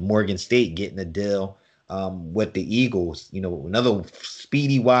of Morgan State getting a deal with the Eagles. Another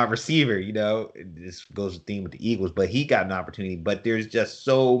speedy wide receiver. This goes with the theme with the Eagles, but he got an opportunity. But there's just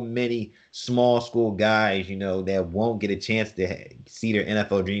so many small school guys, that won't get a chance to see their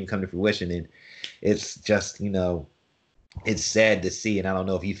NFL dream come to fruition, and it's just, it's sad to see. And I don't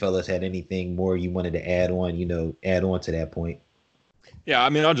know if you fellas had anything more you wanted to add on to that point. Yeah, I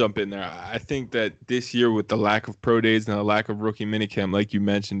mean, I'll jump in there. I think that this year, with the lack of pro days and the lack of rookie minicamp, like you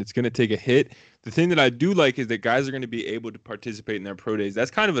mentioned, it's going to take a hit. The thing that I do like is that guys are going to be able to participate in their pro days.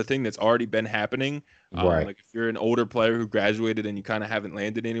 That's kind of a thing that's already been happening. Right. Like if you're an older player who graduated and you kind of haven't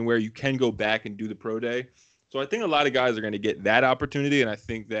landed anywhere, you can go back and do the pro day. So I think a lot of guys are going to get that opportunity, and I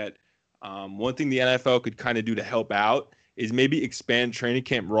think that one thing the NFL could kind of do to help out is maybe expand training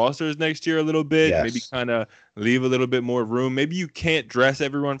camp rosters next year a little bit. Yes. Maybe kind of leave a little bit more room. Maybe you can't dress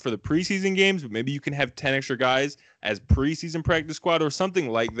everyone for the preseason games, but maybe you can have 10 extra guys as preseason practice squad or something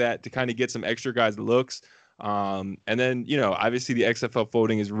like that to kind of get some extra guys looks. And then, obviously the XFL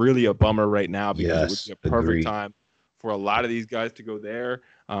folding is really a bummer right now, because it would be a perfect time for a lot of these guys to go there.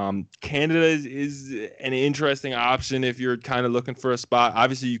 Canada is an interesting option if you're kind of looking for a spot.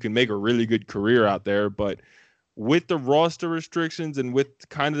 Obviously, you can make a really good career out there, but with the roster restrictions and with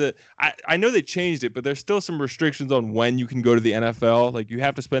kind of I know they changed it, but there's still some restrictions on when you can go to the NFL. Like, you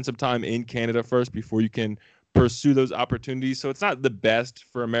have to spend some time in Canada first before you can pursue those opportunities. So it's not the best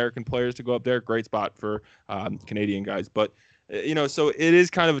for American players to go up there. Great spot for Canadian guys. But, so it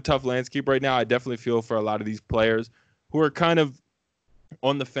is kind of a tough landscape right now. I definitely feel for a lot of these players who are kind of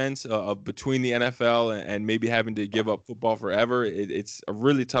on the fence between the NFL and maybe having to give up football forever. It's a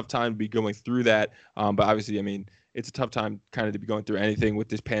really tough time to be going through that. But obviously, I mean, it's a tough time kind of to be going through anything with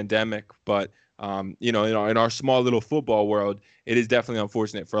this pandemic. But, in our small little football world, it is definitely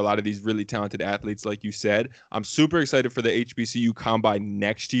unfortunate for a lot of these really talented athletes, like you said. I'm super excited for the HBCU Combine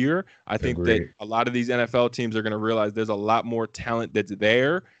next year. I think that a lot of these NFL teams are going to realize there's a lot more talent that's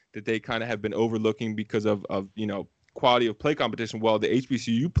there that they kind of have been overlooking because of quality of play competition. Well, the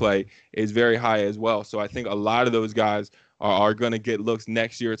HBCU play is very high as well. So I think a lot of those guys are going to get looks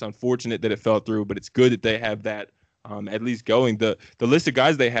next year. It's unfortunate that it fell through, but it's good that they have that at least going. The list of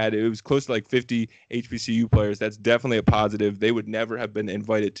guys they had, it was close to like 50 HBCU players. That's definitely a positive. They would never have been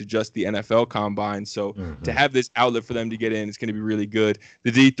invited to just the NFL combine. So to have this outlet for them to get in, it's going to be really good.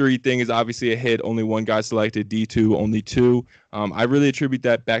 The D3 thing is obviously a hit. Only one guy selected. D2, only two. I really attribute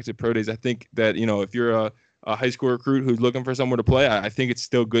that back to pro days. I think that, if you're a high school recruit who's looking for somewhere to play, I think it's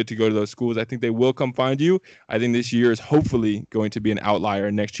still good to go to those schools. I think they will come find you. I think this year is hopefully going to be an outlier,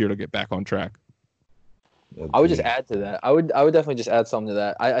 and next year it'll get back on track. I would just add to that. I would definitely just add something to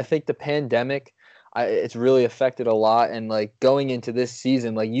that. I think the pandemic, it's really affected a lot. And like going into this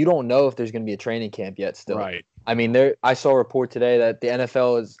season, like you don't know if there's going to be a training camp yet still. Right. I mean, I saw a report today that the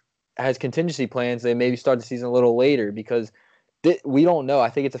NFL has contingency plans. They maybe start the season a little later because we don't know. I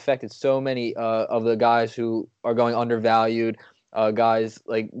think it's affected so many of the guys who are going undervalued, guys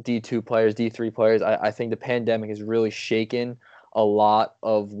like D2 players, D3 players. I think the pandemic has really shaken a lot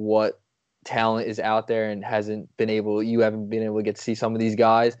of what talent is out there and you haven't been able to get to see some of these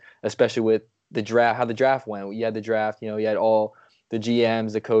guys, especially with the draft, how the draft went. You had the draft, you had all the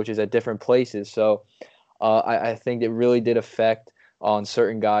GMs, the coaches at different places. So I think it really did affect on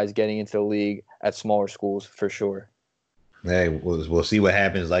certain guys getting into the league at smaller schools for sure. Hey, we'll see what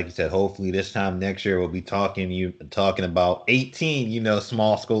happens. Like you said, hopefully this time next year we'll be talking about 18,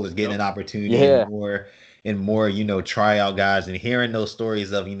 small schools getting an opportunity and more, tryout guys, and hearing those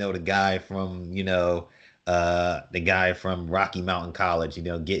stories of, the guy from Rocky Mountain College,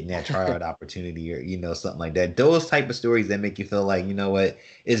 getting that tryout opportunity or, something like that. Those type of stories that make you feel like, what,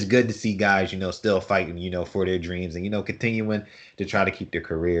 it's good to see guys, still fighting, for their dreams and, continuing to try to keep their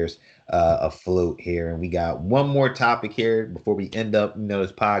careers afloat here. And we got one more topic here before we end up,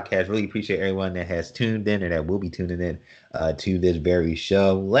 this podcast. Really appreciate everyone that has tuned in or that will be tuning in to this very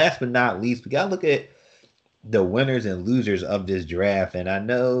show. Last but not least, we got to look at the winners and losers of this draft. And I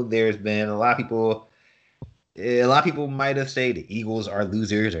know there's been a lot of people might have said the Eagles are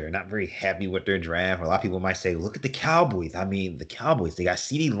losers or not very happy with their draft. Or a lot of people might say, look at the Cowboys. I mean, the Cowboys, they got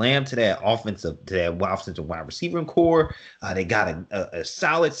CeeDee Lamb to that offensive wide receiver core. They got a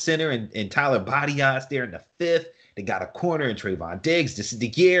solid center in Tyler Badias there in the 5th. They got a corner in Trayvon Diggs. This is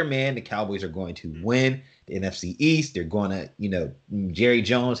the year, man. The Cowboys are going to win the NFC East. They're going to, Jerry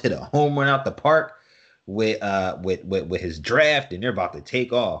Jones hit a home run out the park with his draft, and they're about to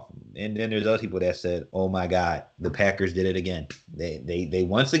take off. And then there's other people that said, "Oh my God, the Packers did it again. They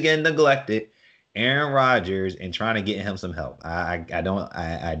once again neglected Aaron Rodgers and trying to get him some help. I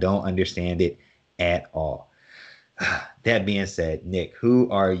don't understand it at all." That being said, Nick, who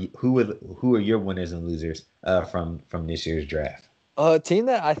are your winners and losers from this year's draft? A team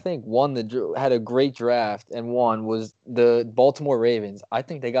that I think had a great draft and won was the Baltimore Ravens. I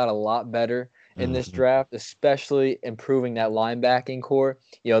think they got a lot better in this draft, especially improving that linebacking core.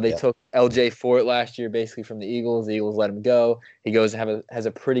 They took LJ Fort last year basically from the Eagles. The Eagles let him go. He goes and has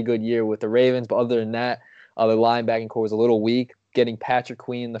a pretty good year with the Ravens. But other than that, the linebacking core was a little weak. Getting Patrick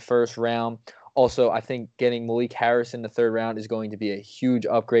Queen in the 1st round. Also, I think getting Malik Harris in the 3rd round is going to be a huge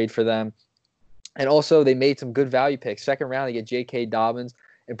upgrade for them. And also, they made some good value picks. 2nd round, they get J.K. Dobbins,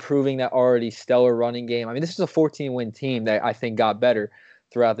 improving that already stellar running game. I mean, this is a 14-win team that I think got better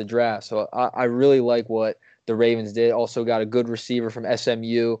throughout the draft. So I really like what the Ravens did. Also got a good receiver from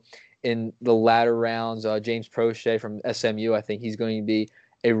SMU in the latter rounds, James Prochet from SMU. I think he's going to be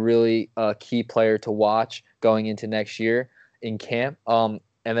a really key player to watch going into next year in camp. And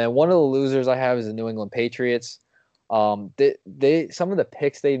then one of the losers I have is the New England Patriots. They some of the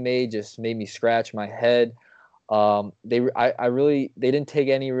picks they made just made me scratch my head. They didn't take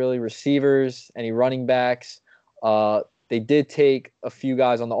any really receivers, any running backs. They did take a few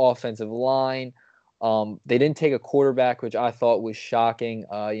guys on the offensive line. They didn't take a quarterback, which I thought was shocking.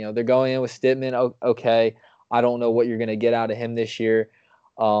 They're going in with Stidham. Okay, I don't know what you're going to get out of him this year.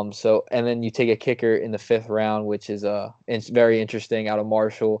 And then you take a kicker in the 5th round, which is it's very interesting out of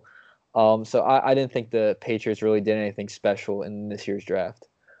Marshall. So I didn't think the Patriots really did anything special in this year's draft.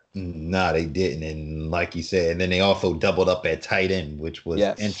 No, they didn't. And like you said, and then they also doubled up at tight end, which was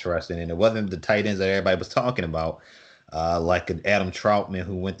interesting. And it wasn't the tight ends that everybody was talking about. Like an Adam Troutman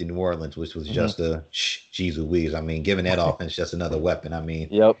who went to New Orleans, which was just a geez Louise. I mean, giving that offense just another weapon. I mean,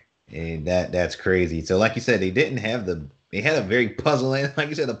 and that's crazy. So, like you said, they had a very puzzling, like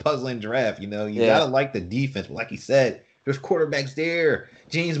you said, a puzzling draft. You gotta like the defense. But like you said, there's quarterbacks there.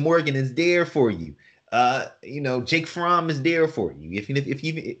 James Morgan is there for you. Jake Fromm is there for you. If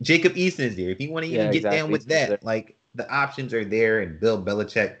you Jacob Eason is there. If you want to even get down with that, like the options are there, and Bill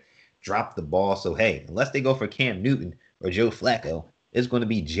Belichick dropped the ball. So hey, unless they go for Cam Newton or Joe Flacco, it's going to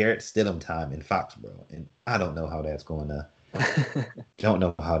be Jarrett Stidham time in Foxborough, and I don't know how that's going to. Don't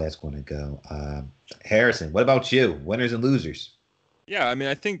know how that's going to go. Harrison, what about you? Winners and losers? Yeah, I mean,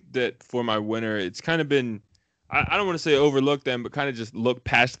 I think that for my winner, it's kind of been, I don't want to say overlook them, but kind of just look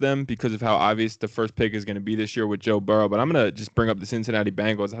past them because of how obvious the first pick is going to be this year with Joe Burrow. But I'm going to just bring up the Cincinnati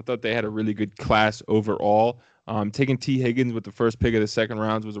Bengals. I thought they had a really good class overall. Taking T. Higgins with the first pick of the second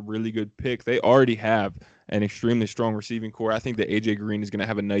rounds was a really good pick. They already have an extremely strong receiving core. I think that A.J. Green is going to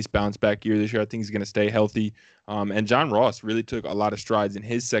have a nice bounce back year this year. I think he's going to stay healthy. And John Ross really took a lot of strides in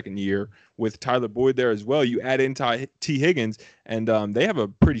his second year with Tyler Boyd there as well. You add in T. Higgins, and they have a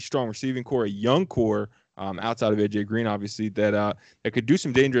pretty strong receiving core, a young core outside of A.J. Green, obviously, that could do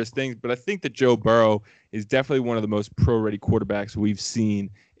some dangerous things. But I think that Joe Burrow is definitely one of the most pro-ready quarterbacks we've seen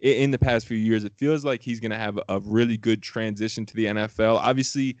in the past few years. It feels like he's going to have a really good transition to the NFL.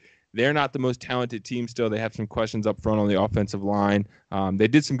 Obviously, they're not the most talented team still. They have some questions up front on the offensive line. They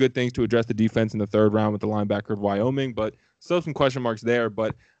did some good things to address the defense in the third round with the linebacker of Wyoming, but still some question marks there.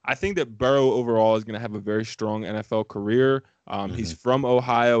 But I think that Burrow overall is going to have a very strong NFL career. He's from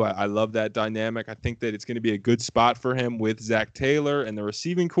Ohio. I love that dynamic. I think that it's going to be a good spot for him with Zach Taylor and the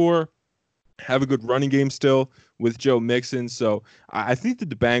receiving core. Have a good running game still with Joe Mixon. So I think that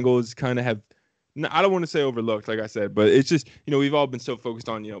the Bengals kind of have, I don't want to say overlooked, like I said, but it's just, we've all been so focused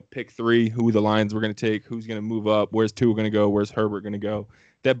on, pick 3, who the Lions were going to take, who's going to move up, where's Tua going to go, where's Herbert going to go,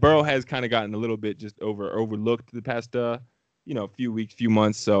 that Burrow has kind of gotten a little bit just overlooked the past, few weeks, few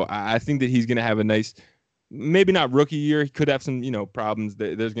months. So I think that he's going to have a nice, maybe not rookie year. He could have some, problems.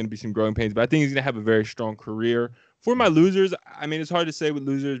 There's going to be some growing pains, but I think he's going to have a very strong career. For my losers, I mean, it's hard to say with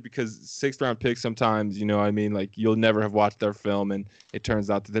losers because 6th round picks sometimes, like you'll never have watched their film and it turns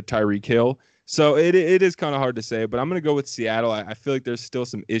out that they're Tyreek Hill. So it is kind of hard to say, but I'm going to go with Seattle. I feel like there's still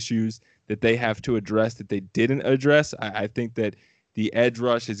some issues that they have to address that they didn't address. I think that the edge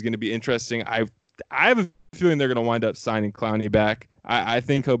rush is going to be interesting. I have a feeling they're going to wind up signing Clowney back. I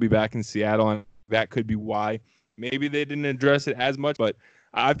think he'll be back in Seattle, and that could be why. Maybe they didn't address it as much, but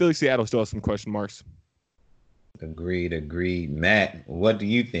I feel like Seattle still has some question marks. Agreed. Matt, what do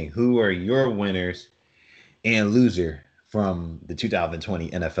you think? Who are your winners and loser from the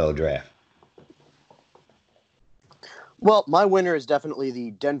 2020 NFL Draft? Well, my winner is definitely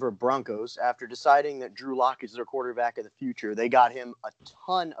the Denver Broncos. After deciding that Drew Lock is their quarterback of the future, they got him a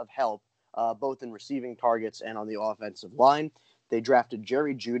ton of help, both in receiving targets and on the offensive line. They drafted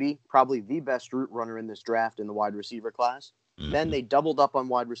Jerry Jeudy, probably the best route runner in this draft in the wide receiver class. Then they doubled up on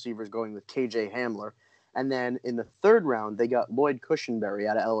wide receivers, going with KJ Hamler. And then in the 3rd round, they got Lloyd Cushenberry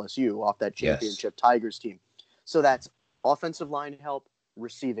out of LSU off that championship Tigers team. So that's offensive line help,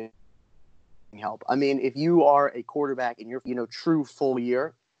 receiving help. I mean, if you are a quarterback in your true full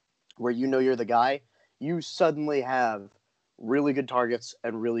year where you're the guy, you suddenly have really good targets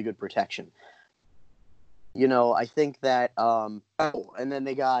and really good protection. I think that and then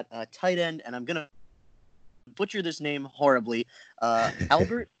they got a tight end, and I'm going to butcher this name horribly.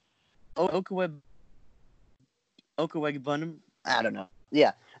 Albert Okwuegbunam? I don't know.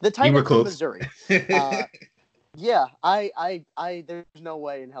 Yeah, the tight end from Missouri. Yeah, I there's no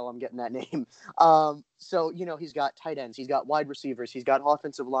way in hell I'm getting that name. So, he's got tight ends, he's got wide receivers, he's got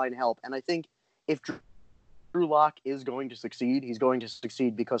offensive line help. And I think if Drew Lock is going to succeed, he's going to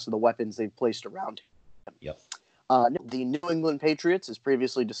succeed because of the weapons they've placed around him. Yep. The New England Patriots, as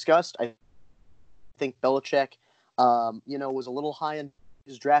previously discussed, I think Belichick, was a little high on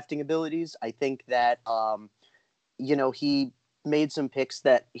his drafting abilities. I think that, he made some picks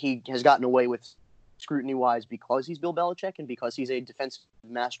that he has gotten away with scrutiny-wise because he's Bill Belichick and because he's a defensive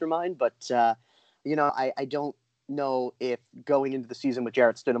mastermind. But, I don't know if going into the season with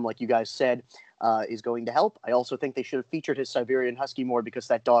Jarrett Stidham, like you guys said, is going to help. I also think they should have featured his Siberian Husky more because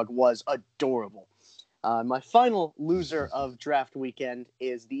that dog was adorable. My final loser of draft weekend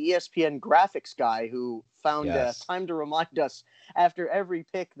is the ESPN graphics guy who found time to remind us after every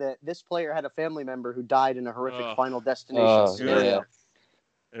pick that this player had a family member who died in a horrific Final Destination scenario.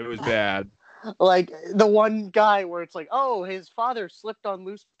 It was bad. Like the one guy where it's like, oh, his father slipped on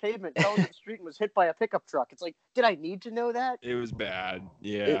loose pavement, fell into the street, and was hit by a pickup truck. It's like, did I need to know that? It was bad.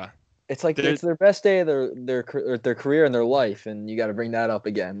 Yeah. It's like it's their best day of their career and their life, and you got to bring that up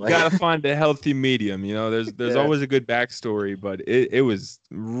again. You got to find a healthy medium. There's always a good backstory, but it was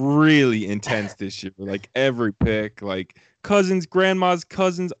really intense this year. Like every pick, like grandma's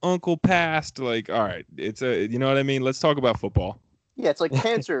cousin's uncle passed. Like, all right, it's you know what I mean? Let's talk about football. Yeah, it's like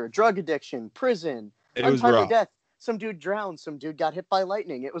cancer, drug addiction, prison, untimely death. Some dude drowned. Some dude got hit by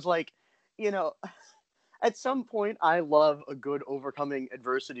lightning. It was like, at some point, I love a good overcoming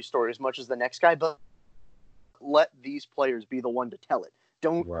adversity story as much as the next guy, but let these players be the one to tell it.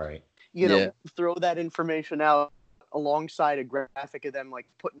 Don't, Right. throw that information out alongside a graphic of them like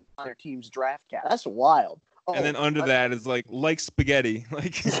putting on their team's draft cap. That's wild. Oh, And then under that is like spaghetti.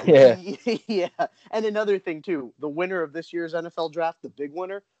 Like Yeah. yeah. And another thing too, the winner of this year's NFL draft, the big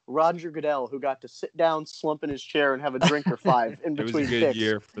winner, Roger Goodell, who got to sit down, slump in his chair, and have a drink or five in it was between a good picks.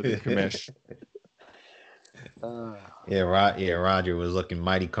 year for the commish. Roger was looking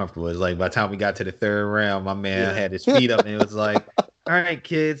mighty comfortable. It's like by the time we got to the third round, my man had his feet up and it was like, all right,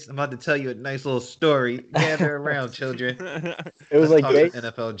 kids, I'm about to tell you a nice little story. Gather around, children. It was Let's like talk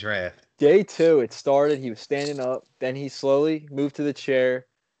NFL draft. day 2. It started. He was standing up. Then he slowly moved to the chair,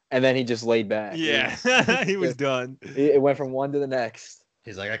 and then he just laid back. Yeah, he was done. It went from one to the next.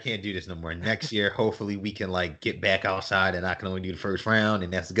 He's like, I can't do this no more. Next year, hopefully, we can like get back outside, and I can only do the first round,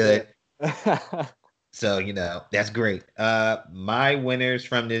 and that's good. So, that's great. My winners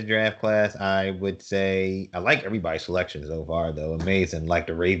from this draft class, I would say I like everybody's selection so far, though. Amazing. Like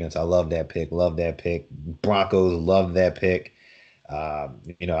the Ravens, I love that pick. Broncos, love that pick. I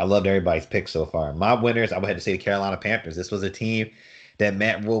loved everybody's pick so far. My winners, I would have to say the Carolina Panthers. This was a team that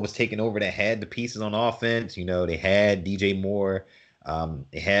Matt Rule was taking over that had the pieces on offense. They had DJ Moore.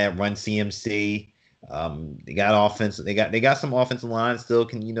 They had Run CMC. They got offense. They got some offensive line still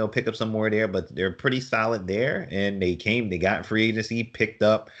can pick up some more there, but they're pretty solid there. And they got free agency, picked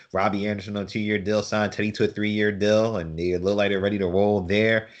up Robbie Anderson on a 2-year deal, signed Teddy to a 3-year deal, and they look like they're ready to roll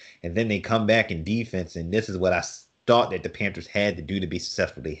there. And then they come back in defense, and this is what I thought that the Panthers had to do to be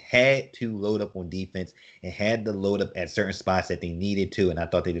successful. They had to load up on defense and had to load up at certain spots that they needed to, and I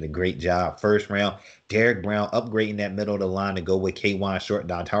thought they did a great job. First round, Derek Brown upgrading that middle of the line to go with K'Wan Short,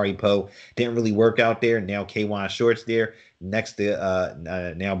 Dontari Poe. Didn't really work out there. Now K'Wan Short's there next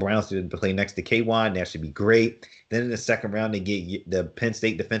to now Brown's to play next to K'Wan. That should be great. Then in the second round, they get the Penn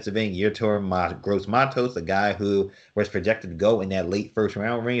State defensive end, Yetur Gross-Matos, a guy who was projected to go in that late first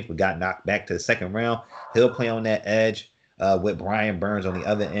round range, but got knocked back to the second round. He'll play on that edge with Brian Burns on the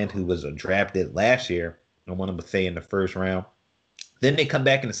other end, who was drafted last year. I want to say in the first round. Then they come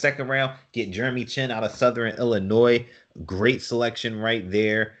back in the second round, get Jeremy Chin out of Southern Illinois. Great selection right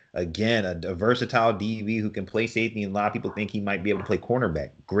there. Again, a versatile DB who can play safety, and a lot of people think he might be able to play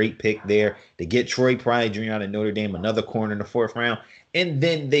cornerback. Great pick there. They get Troy Pride Jr. out of Notre Dame, another corner in the fourth round. And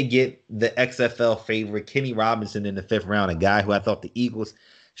then they get the XFL favorite, Kenny Robinson, in the fifth round, a guy who I thought the Eagles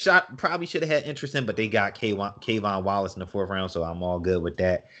probably should have had interest in, but they got Kayvon Wallace in the fourth round, so I'm all good with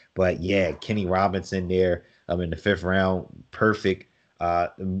that. But yeah, Kenny Robinson there in the fifth round, perfect. I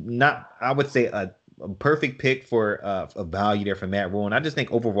would say a perfect pick for a value there for Matt Rule. And I just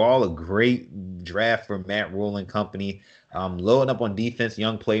think overall a great draft for Matt Rule and company. Loading up on defense,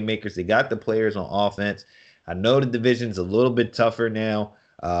 young playmakers. They got the players on offense. I know the division's a little bit tougher now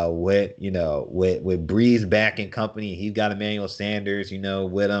with Breeze back in company. He's got Emmanuel Sanders,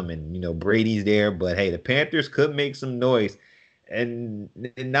 with him, and Brady's there. But hey, the Panthers could make some noise. And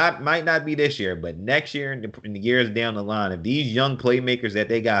might not be this year, but next year and the years down the line, if these young playmakers that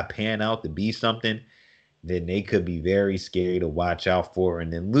they got pan out to be something, then they could be very scary to watch out for.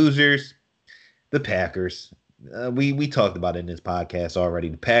 And then losers, the Packers. We talked about it in this podcast already.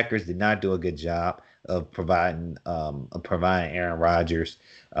 The Packers did not do a good job of providing Aaron Rodgers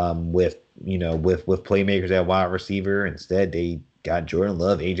with playmakers at wide receiver. Instead, they got Jordan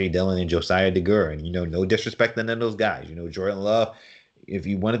Love, A.J. Dillon, and Josiah Deguara. And, no disrespect to none of those guys. Jordan Love, if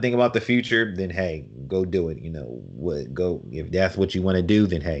you want to think about the future, then, hey, go do it. If that's what you want to do,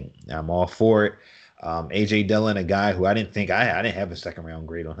 then, hey, I'm all for it. A.J. Dillon, a guy who I didn't have a second round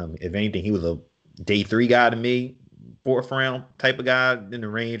grade on him. If anything, he was a day 3 guy to me, fourth round type of guy in the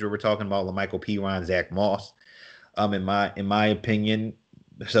range where we're talking about LaMichael Pirine, Zach Moss. In my opinion.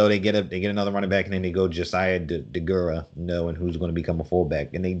 So they get another running back, and then they go Josiah Deguara, knowing who's going to become a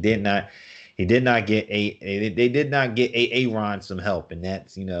fullback. And they did not get Aaron some help, and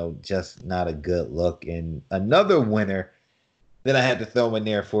that's just not a good look. And another winner that I had to throw in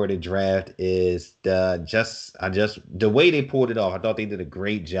there for the draft is the way they pulled it off. I thought they did a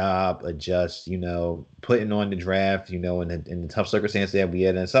great job of just putting on the draft, in the tough circumstances that we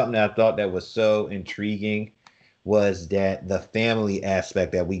had. And something that I thought that was so intriguing was that the family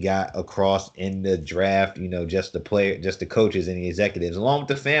aspect that we got across in the draft, just the coaches and the executives, along with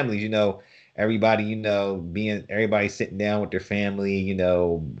the families, everybody sitting down with their family,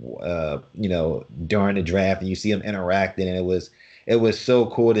 during the draft, and you see them interacting, and it was so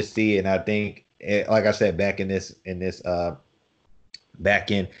cool to see. And I think, like I said, back in this newsletter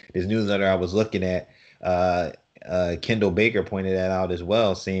I was looking at, Kendall Baker pointed that out as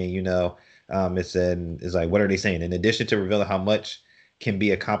well, saying, it's like, what are they saying? In addition to revealing how much can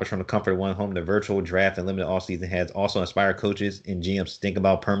be accomplished from the comfort of one home, the virtual draft and limited offseason has also inspired coaches and GMs to think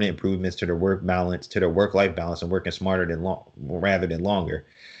about permanent improvements to their work-life balance, and working smarter rather than longer.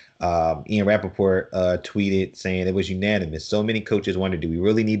 Ian Rappaport tweeted saying it was unanimous. So many coaches wondered, do we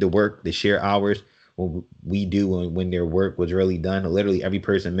really need to work the sheer hours we do when their work was really done? Literally every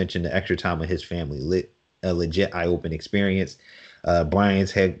person mentioned the extra time with his family. A legit eye-opening experience.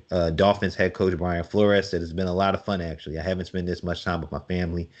 Dolphins head coach Brian Flores said it's been a lot of fun, actually. I haven't spent this much time with my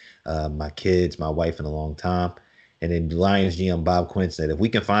family, my kids, my wife in a long time. And then Lions GM Bob Quinn said, if we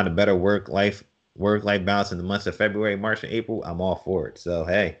can find a better work-life balance in the months of February, March, and April, I'm all for it. So,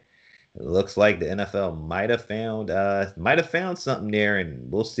 hey, it looks like the NFL might have found something there,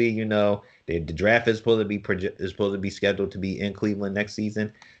 and we'll see. The draft is supposed to be scheduled to be in Cleveland next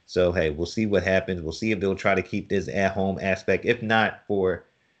season. So hey, we'll see what happens. We'll see if they'll try to keep this at-home aspect, if not for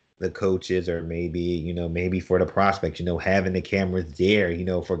the coaches, or maybe for the prospects. Having the cameras there.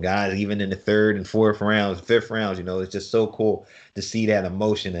 For guys even in the third and fourth rounds, fifth rounds. It's just so cool to see that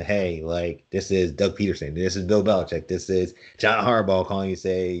emotion of, hey, like, this is Doug Peterson, this is Bill Belichick, this is John Harbaugh calling you,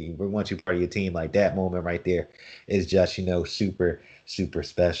 say, we want you part of your team. Like, that moment right there is just super, super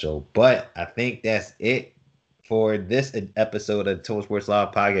special. But I think that's it for this episode of the Total Sports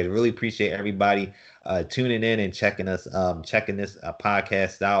Live podcast. Really appreciate everybody tuning in and checking this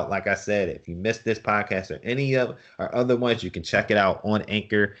podcast out. Like I said, if you missed this podcast or any of our other ones, you can check it out on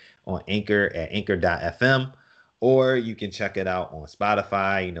Anchor at anchor.fm, or you can check it out on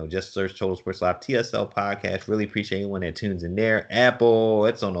Spotify. Just search Total Sports Live TSL podcast. Really appreciate anyone that tunes in there. Apple,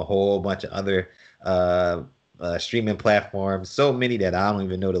 it's on a whole bunch of other streaming platforms, so many that I don't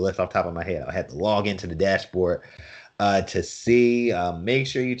even know the list off the top of my head. I had to log into the dashboard to see. Make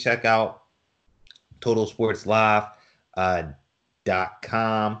sure you check out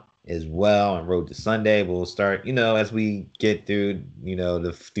TotalSportsLive.com as well, and Road to Sunday. We'll start, as we get through,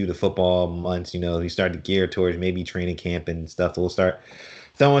 through the football months, we start to gear towards maybe training camp and stuff. We'll start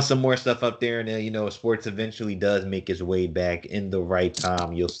throwing some more stuff up there, and then, sports eventually does make its way back in the right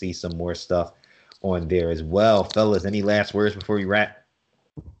time. You'll see some more stuff on there as well. Fellas, any last words before we wrap?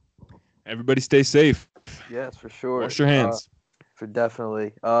 Everybody stay safe. Yes, for sure. Wash your hands. For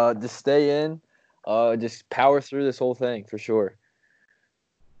definitely. Just stay in. Just power through this whole thing, for sure.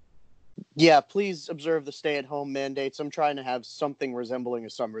 Yeah, please observe the stay-at-home mandates. I'm trying to have something resembling a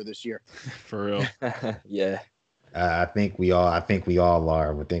summer this year. For real. Yeah. I think we all are.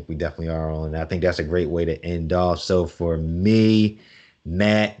 I think we definitely are on. And I think that's a great way to end off. So for me,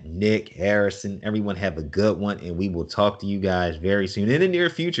 Matt, Nick, Harrison, everyone have a good one, and we will talk to you guys very soon in the near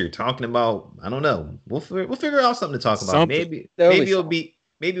future. Talking about, I don't know, we'll figure out something to talk about. Maybe it'll be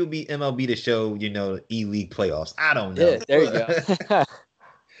MLB The Show, E-League playoffs. I don't know. Yeah, there you go.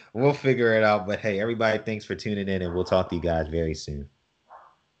 We'll figure it out. But hey, everybody, thanks for tuning in, and we'll talk to you guys very soon.